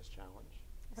our biggest challenge.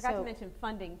 I forgot So- to mention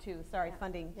funding too. Sorry,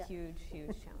 funding, Yeah. huge,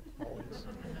 huge challenge.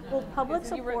 Well, public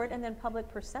Because you were- support and then public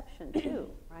perception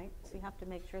too, right? So you have to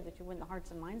make sure that you win the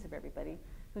hearts and minds of everybody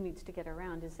who needs to get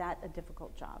around. Is that a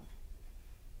difficult job?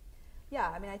 Yeah,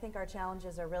 I mean, I think our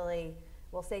challenges are really,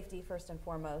 well, safety first and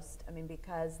foremost. I mean,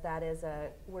 because that is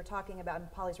we're talking about,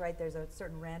 and Polly's right, there's a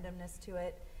certain randomness to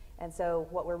it. And so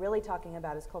what we're really talking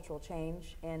about is cultural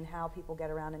change in how people get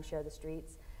around and share the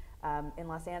streets. In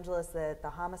Los Angeles, the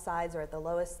homicides are at the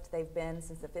lowest they've been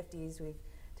since the 50s.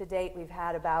 To date, we've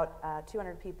had about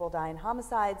 200 people die in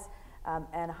homicides,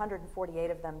 and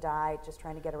 148 of them died just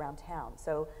trying to get around town.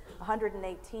 So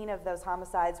 118 of those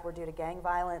homicides were due to gang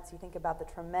violence. You think about the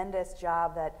tremendous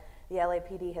job that the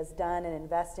LAPD has done in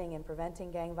investing in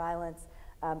preventing gang violence,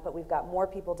 but we've got more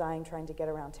people dying trying to get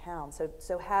around town.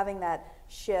 So having that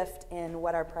shift in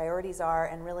what our priorities are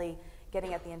and really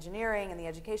getting at the engineering and the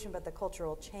education, but the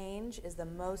cultural change is the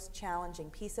most challenging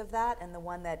piece of that and the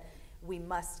one that we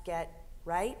must get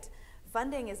right.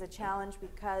 Funding is a challenge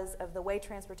because of the way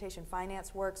transportation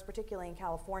finance works, particularly in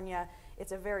California.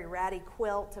 It's a very ratty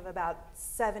quilt of about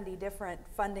 70 different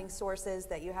funding sources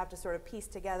that you have to sort of piece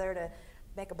together to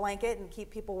make a blanket and keep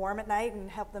people warm at night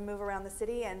and help them move around the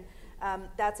city. And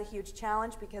that's a huge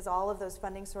challenge because all of those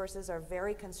funding sources are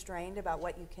very constrained about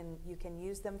what you can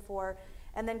use them for.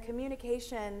 And then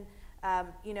communication,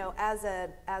 you know, as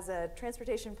a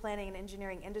transportation planning and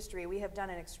engineering industry, we have done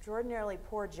an extraordinarily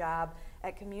poor job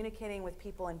at communicating with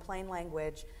people in plain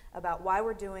language about why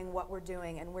we're doing what we're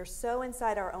doing. And we're so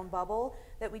inside our own bubble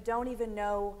that we don't even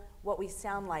know what we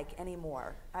sound like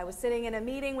anymore. I was sitting in a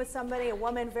meeting with somebody, a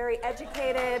woman, very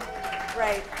educated.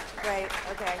 Right,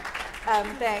 okay.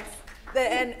 Thanks.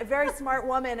 And a very smart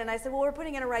woman. And I said, well, we're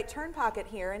putting in a right turn pocket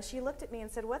here. And she looked at me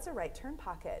and said, what's a right turn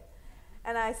pocket?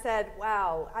 And I said,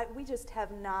 wow, we just have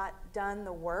not done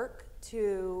the work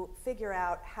to figure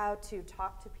out how to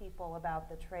talk to people about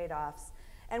the trade-offs.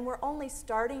 And we're only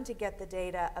starting to get the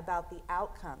data about the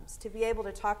outcomes, to be able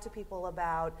to talk to people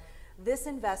about this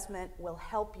investment will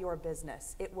help your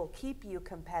business. It will keep you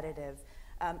competitive.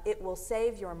 It will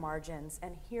save your margins.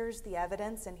 And here's the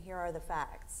evidence, and here are the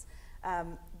facts.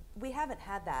 We haven't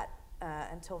had that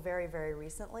until very, very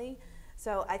recently.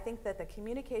 So I think that the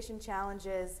communication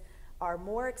challenges are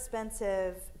more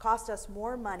expensive, cost us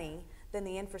more money than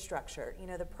the infrastructure. You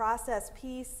know, the process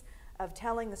piece of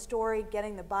telling the story,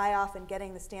 getting the buy-off, and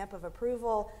getting the stamp of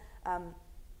approval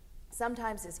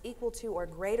sometimes is equal to or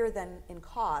greater than in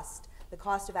cost, the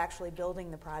cost of actually building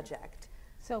the project.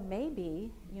 So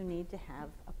maybe you need to have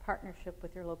a partnership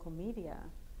with your local media.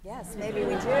 Yes, maybe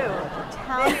we do.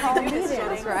 Town hall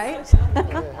meetings, right?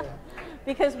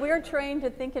 Because we're trained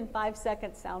to think in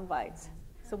 5-second sound bites.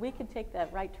 So we can take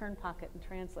that right turn pocket and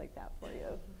translate that for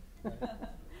you.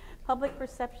 Public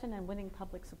perception and winning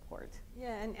public support.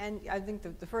 Yeah, and I think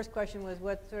the first question was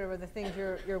what sort of are the things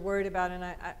you're worried about, and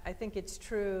I think it's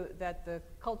true that the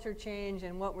culture change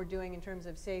and what we're doing in terms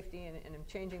of safety and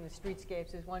changing the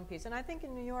streetscapes is one piece. And I think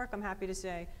in New York, I'm happy to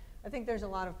say, I think there's a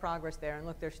lot of progress there. And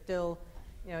look, there's still,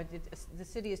 you know, the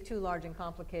city is too large and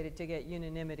complicated to get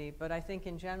unanimity, but I think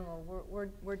in general,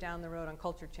 we're down the road on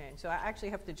culture change. So I actually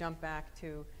have to jump back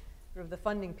to sort of the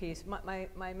funding piece.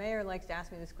 My mayor likes to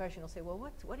ask me this question. He'll say, well,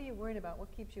 what are you worried about?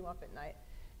 What keeps you up at night?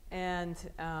 And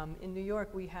in New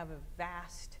York, we have a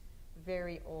vast,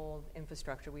 very old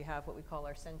infrastructure. We have what we call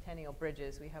our centennial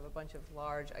bridges. We have a bunch of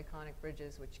large, iconic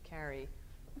bridges which carry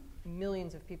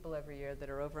millions of people every year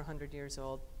that are over 100 years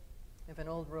old. We have an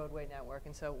old roadway network.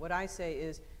 And so what I say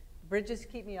is, bridges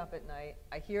keep me up at night.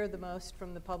 I hear the most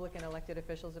from the public and elected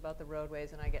officials about the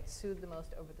roadways, and I get sued the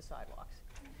most over the sidewalks.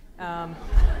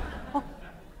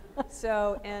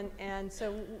 So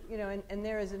you know, and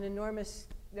there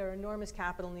are enormous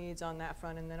capital needs on that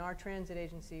front. And then our transit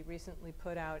agency recently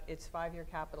put out its 5-year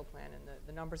capital plan, and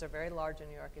the numbers are very large in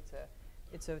New York.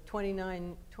 It's a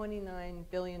 $29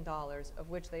 billion, of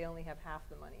which they only have half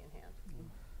the money in hand,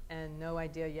 and no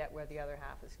idea yet where the other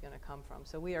half is going to come from.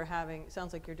 So we are having,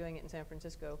 sounds like you're doing it in San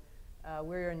Francisco.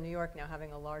 We're in New York now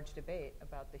having a large debate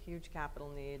about the huge capital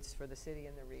needs for the city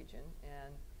and the region,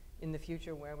 and in the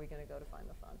future, where are we going to go to find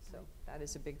the funds? So that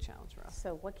is a big challenge for us.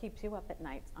 So what keeps you up at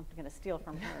night? I'm going to steal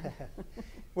from her.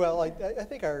 Well, I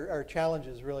think our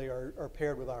challenges really are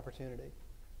paired with opportunity.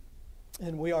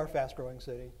 And we are a fast-growing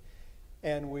city.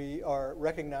 And we are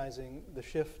recognizing the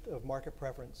shift of market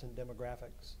preference and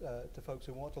demographics to folks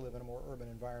who want to live in a more urban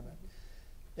environment.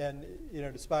 And you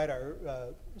know, despite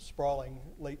our sprawling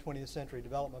late 20th century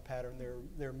development pattern,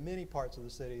 there are many parts of the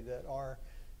city that are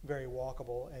very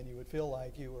walkable, and you would feel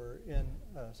like you were in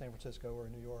San Francisco or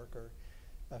New York or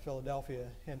Philadelphia,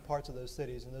 in parts of those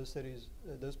cities. And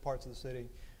those parts of the city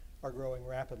are growing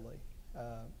rapidly.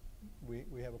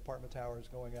 We have apartment towers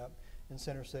going up in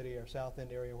Center City. Our South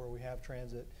End area where we have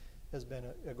transit has been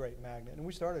a great magnet. And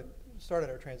we started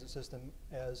our transit system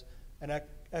as an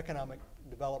economic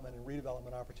development and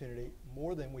redevelopment opportunity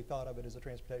more than we thought of it as a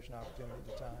transportation opportunity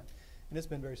at the time. And it's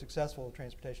been very successful with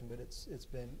transportation, but it's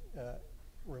been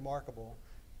remarkable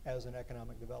as an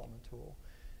economic development tool.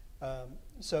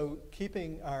 So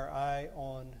keeping our eye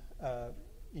on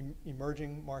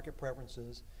emerging market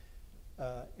preferences,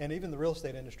 and even the real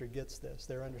estate industry gets this.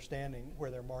 They're understanding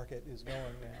where their market is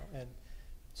going now. And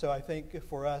so I think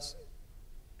for us,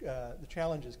 the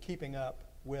challenge is keeping up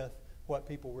with what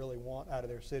people really want out of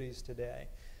their cities today.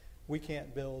 We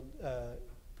can't build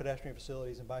pedestrian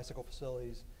facilities and bicycle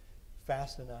facilities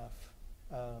fast enough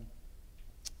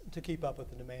to keep up with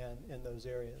the demand in those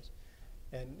areas.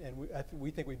 And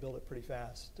we think we build it pretty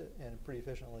fast and pretty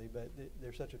efficiently, but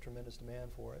there's such a tremendous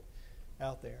demand for it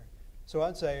out there. So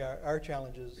I'd say our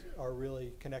challenges are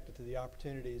really connected to the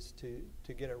opportunities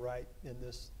to get it right in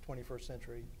this 21st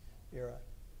century era.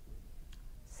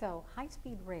 So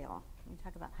high-speed rail, when we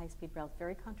talk about high-speed rail, it's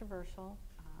very controversial.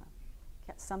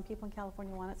 Some people in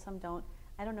California want it, some don't.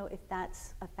 I don't know if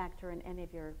that's a factor in any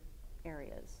of your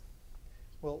areas.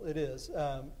 Well, it is.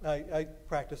 I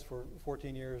practiced for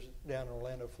 14 years down in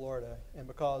Orlando, Florida, and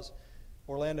because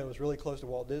Orlando is really close to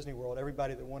Walt Disney World,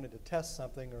 everybody that wanted to test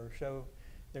something or show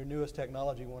their newest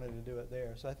technology wanted to do it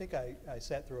there. So I think I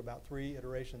sat through about 3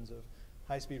 iterations of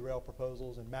high-speed rail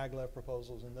proposals and maglev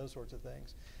proposals and those sorts of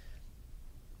things.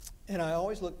 And I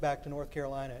always looked back to North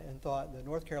Carolina and thought that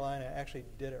North Carolina actually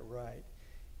did it right.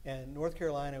 And North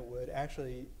Carolina would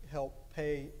actually help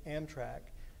pay Amtrak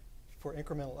for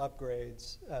incremental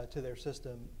upgrades to their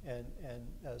system and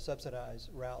subsidize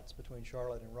routes between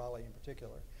Charlotte and Raleigh in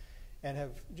particular, and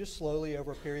have just slowly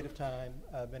over a period of time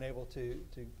been able to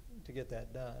get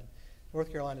that done.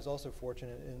 North Carolina is also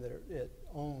fortunate in that it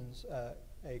owns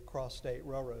a cross-state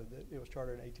railroad that it was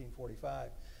chartered in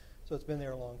 1845. So it's been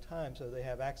there a long time, so they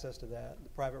have access to that. The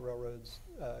private railroads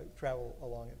travel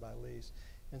along it by lease.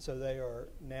 And so they are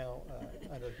now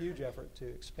under a huge effort to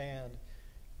expand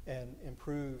and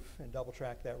improve and double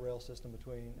track that rail system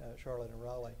between Charlotte and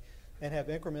Raleigh, and have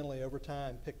incrementally over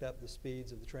time picked up the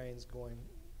speeds of the trains going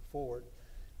forward.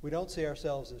 We don't see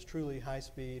ourselves as truly high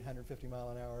speed, 150 mile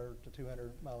an hour to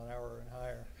 200 mile an hour and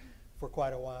higher for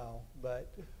quite a while,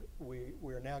 but we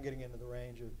are now getting into the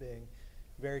range of being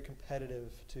very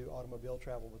competitive to automobile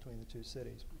travel between the two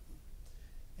cities.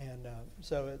 And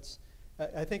so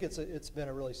I think it's been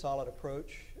a really solid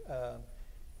approach,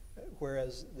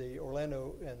 whereas the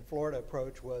Orlando and Florida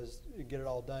approach was get it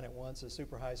all done at once, a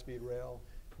super high-speed rail,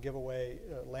 give away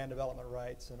land development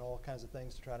rights and all kinds of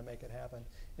things to try to make it happen.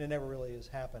 And it never really has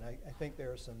happened. I think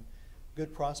there are some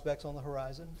good prospects on the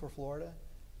horizon for Florida,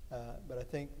 but I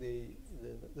think the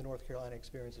North Carolina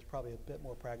experience is probably a bit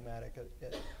more pragmatic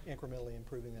at incrementally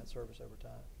improving that service over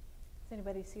time. Does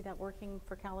anybody see that working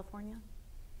for California?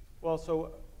 Well,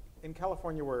 so in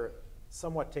California, we're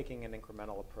somewhat taking an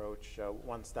incremental approach,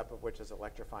 one step of which is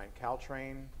electrifying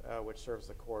Caltrain, which serves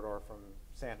the corridor from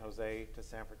San Jose to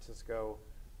San Francisco,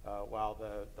 while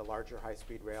the larger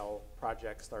high-speed rail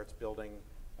project starts building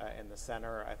in the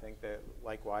center. I think that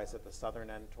likewise at the southern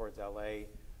end towards LA,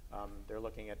 they're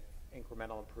looking at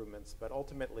incremental improvements, but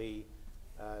ultimately,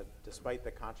 despite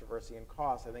the controversy and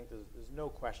cost, I think there's no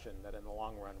question that in the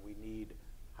long run we need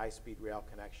high-speed rail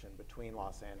connection between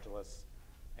Los Angeles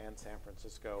and San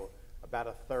Francisco. About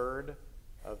a third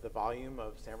of the volume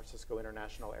of San Francisco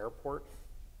International Airport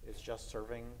is just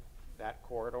serving that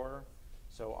corridor.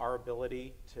 So our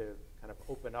ability to kind of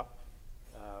open up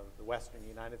the Western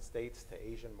United States to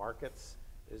Asian markets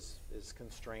is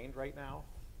constrained right now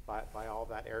by all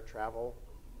that air travel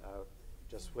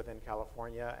just within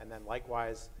California. And then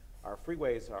likewise, our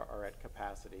freeways are at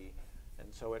capacity.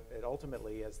 And so it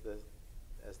ultimately, as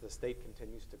the state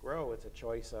continues to grow, it's a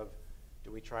choice of,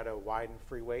 do we try to widen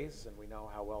freeways, and we know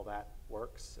how well that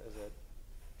works as a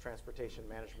transportation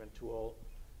management tool,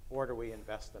 or do we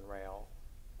invest in rail?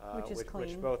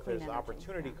 Which both there's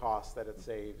opportunity costs that it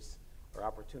saves, or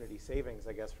opportunity savings,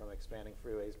 I guess, from expanding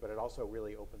freeways, but it also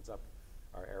really opens up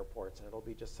our airports, and it'll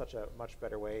be just such a much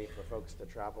better way for folks to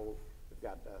travel. We've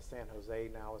got San Jose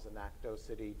now as a NACTO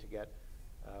city to get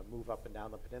move up and down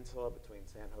the peninsula between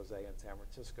San Jose and San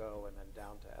Francisco, and then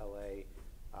down to LA.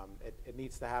 It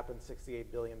needs to happen. $68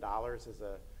 billion is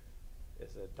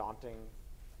a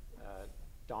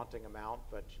daunting amount,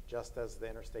 but just as the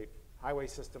interstate highway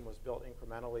system was built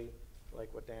incrementally,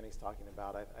 like what Danny's talking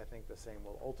about, I think the same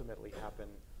will ultimately happen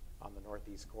on the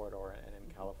Northeast Corridor and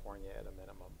in California at a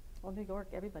minimum. Well, New York,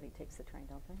 everybody takes the train,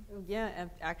 don't they? Yeah, and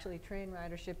actually train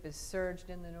ridership is surged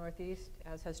in the Northeast,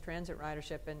 as has transit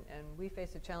ridership, and we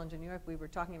face a challenge in New York. We were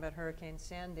talking about Hurricane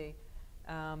Sandy.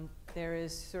 There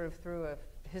is sort of, through a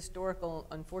historical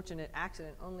unfortunate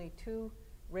accident, only 2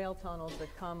 rail tunnels that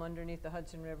come underneath the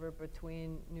Hudson River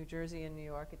between New Jersey and New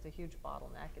York. It's a huge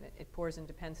bottleneck, and it pours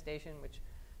into Penn Station, which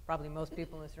probably most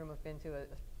people in this room have been to,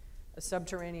 a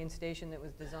subterranean station that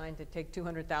was designed to take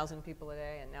 200,000 people a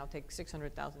day and now takes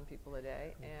 600,000 people a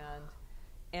day. And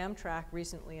Amtrak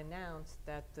recently announced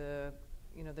that the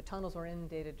tunnels were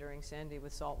inundated during Sandy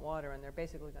with salt water, and they're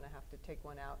basically going to have to take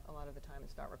one out a lot of the time and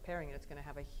start repairing it. It's going to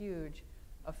have a huge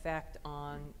effect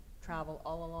on travel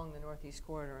all along the Northeast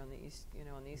Corridor on the east,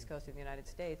 on the east coast of the United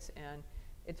States, and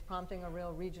it's prompting a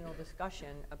real regional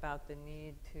discussion about the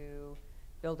need to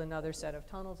build another set of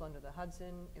tunnels under the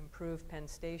Hudson, improve Penn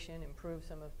Station, improve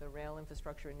some of the rail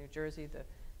infrastructure in New Jersey.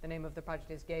 The name of the project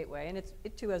is Gateway, and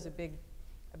it too has a big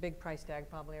price tag,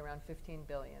 probably around $15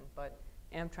 billion. But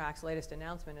Amtrak's latest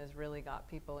announcement has really got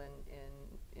people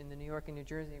in the New York and New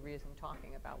Jersey region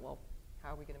talking about, well,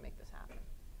 how are we going to make this happen?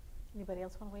 Anybody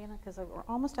else want to weigh in? Because we're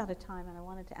almost out of time, and I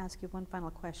wanted to ask you one final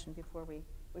question before we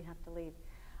have to leave.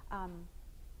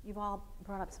 You've all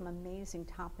brought up some amazing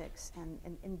topics and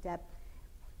in-depth.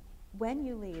 When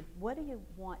you leave, what do you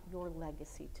want your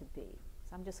legacy to be?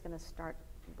 So I'm just going to start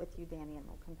with you, Danny, and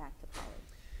we'll come back to Polly.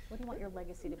 What do you want your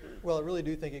legacy to be? Well, I really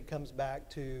do think it comes back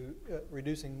to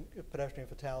reducing pedestrian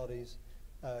fatalities,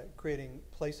 creating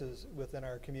places within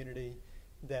our community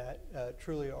that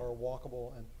truly are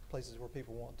walkable and places where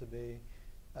people want to be.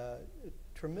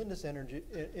 Tremendous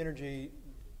energy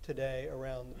today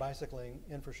around the bicycling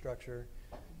infrastructure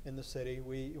in the city.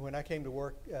 When I came to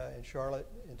work in Charlotte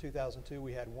in 2002,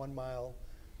 we had 1 mile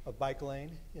of bike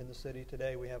lane in the city.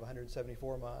 Today we have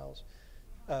 174 miles.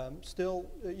 Still,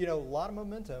 a lot of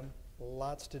momentum,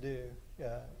 lots to do.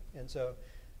 And so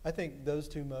I think those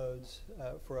 2 modes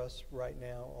for us right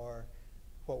now are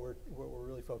what we're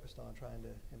really focused on trying to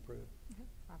improve.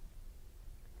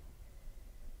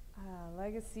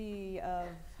 Legacy of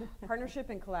partnership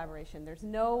and collaboration. There's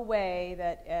no way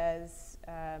that as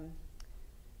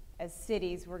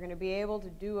cities we're going to be able to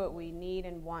do what we need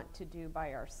and want to do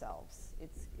by ourselves.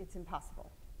 It's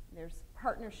impossible. There's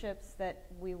partnerships that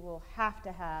we will have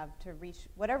to reach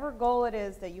whatever goal it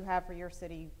is that you have for your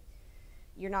city.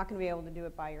 You're not going to be able to do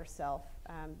it by yourself.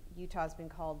 Utah's been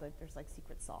called there's like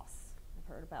secret sauce.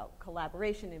 I've heard about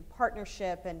collaboration and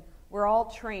partnership, and we're all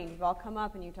trained. We've all come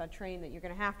up in Utah trained that you're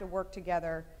going to have to work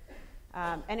together.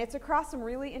 And it's across some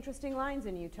really interesting lines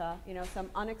in Utah, some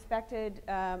unexpected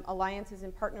alliances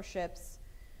and partnerships,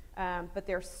 but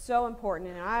they're so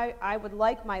important. And I would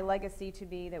like my legacy to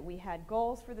be that we had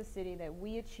goals for the city that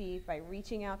we achieved by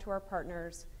reaching out to our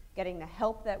partners, getting the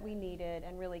help that we needed,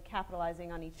 and really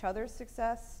capitalizing on each other's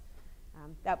success.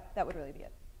 That would really be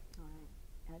it. All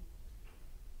right.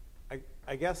 Ed?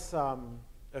 I guess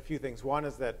a few things. One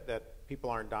is that people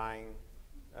aren't dying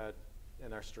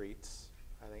in our streets.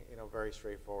 I think very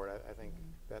straightforward. I think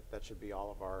that should be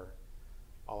all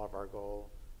of our goal.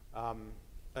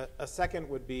 A second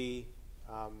would be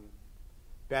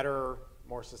better,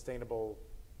 more sustainable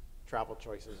travel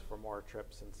choices for more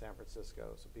trips in San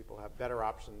Francisco, so people have better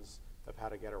options of how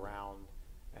to get around,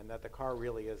 and that the car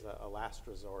really is a last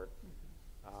resort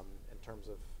in terms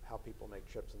of how people make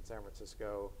trips in San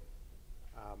Francisco.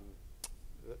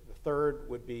 The third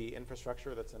would be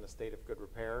infrastructure that's in a state of good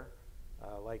repair.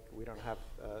 Like we don't have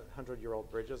 100-year-old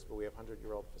bridges, but we have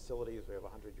 100-year-old facilities. We have a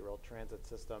 100-year-old transit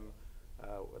system.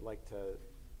 Would like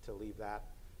to leave that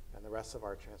and the rest of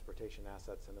our transportation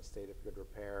assets in a state of good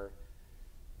repair.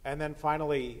 And then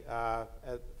finally,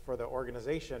 for the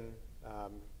organization,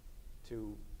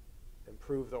 to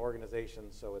improve the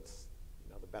organization so it's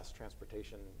the best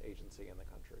transportation agency in the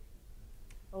country.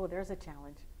 Oh, there's a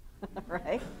challenge.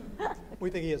 Right?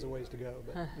 We think he has a ways to go,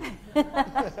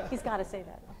 but He's got to say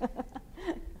that.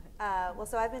 Well,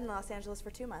 so I've been in Los Angeles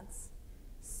for 2 months.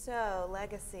 So,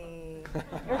 legacy.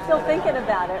 You're still thinking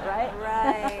about it, right?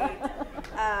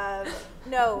 Right.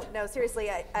 No,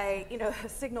 seriously, I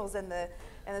signals in the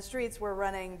streets were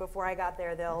running before I got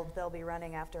there. They'll be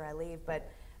running after I leave. But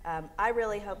I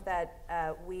really hope that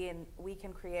we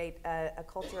can create a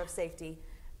culture of safety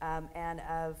and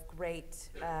of great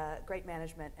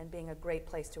management and being a great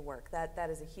place to work. That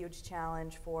is a huge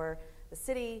challenge for the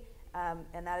city,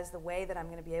 and that is the way that I'm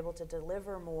going to be able to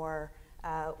deliver more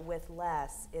with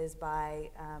less, is by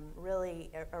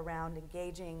really around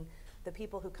engaging the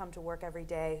people who come to work every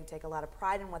day, who take a lot of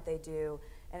pride in what they do,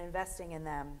 and investing in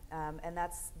them. And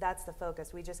that's the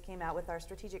focus. We just came out with our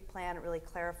strategic plan. It really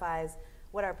clarifies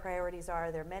what our priorities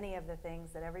are. There are many of the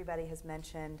things that everybody has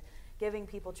mentioned, giving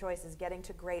people choices, getting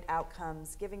to great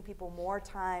outcomes, giving people more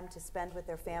time to spend with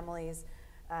their families,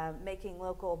 making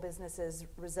local businesses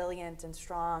resilient and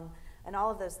strong, and all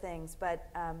of those things. But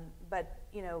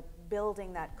you know,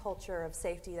 building that culture of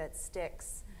safety that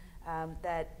sticks,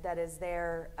 that is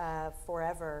there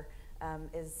forever,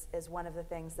 is one of the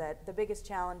things that the biggest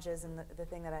challenges, and the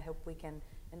thing that I hope we can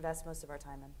invest most of our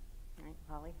time in. All right,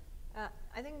 Holly.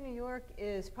 I think New York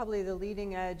is probably the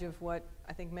leading edge of what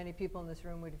I think many people in this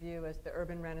room would view as the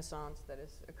urban renaissance that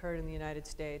has occurred in the United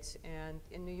States. And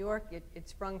in New York, it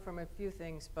sprung from a few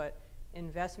things, but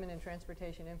investment in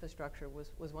transportation infrastructure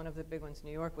was one of the big ones.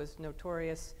 New York was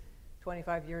notorious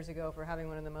 25 years ago for having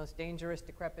one of the most dangerous,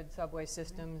 decrepit subway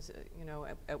systems. You know,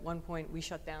 at one point, we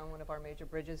shut down one of our major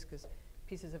bridges because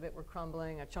pieces of it were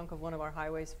crumbling. A chunk of one of our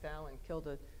highways fell and killed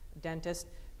a dentist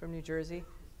from New Jersey.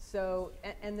 So,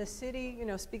 and the city, you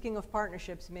know, speaking of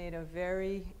partnerships, made a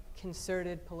very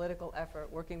concerted political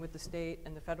effort working with the state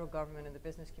and the federal government and the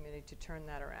business community to turn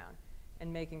that around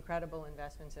and make incredible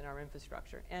investments in our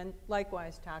infrastructure. And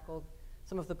likewise tackled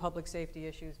some of the public safety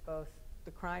issues, both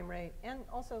the crime rate and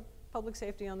also public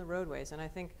safety on the roadways. And I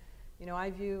think, you know, I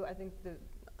view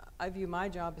my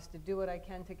job is to do what I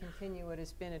can to continue what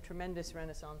has been a tremendous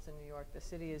renaissance in New York. The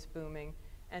city is booming.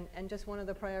 And just one of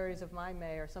the priorities of my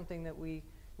mayor, something that we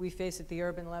face at the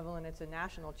urban level, and it's a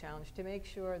national challenge, to make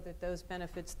sure that those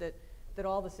benefits that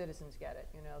all the citizens get it,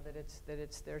 you know,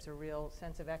 that there's a real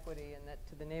sense of equity, and that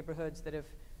to the neighborhoods that have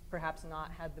perhaps not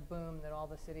had the boom that all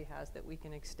the city has, that we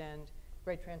can extend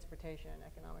great transportation and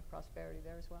economic prosperity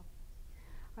there as well.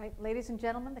 All right, ladies and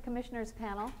gentlemen, the commissioners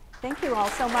panel, thank you all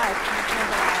so much.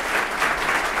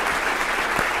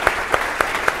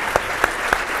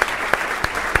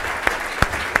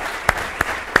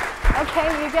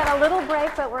 Okay, you get a little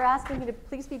break, but we're asking you to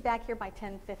please be back here by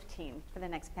 10:15 for the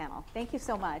next panel. Thank you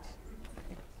so much.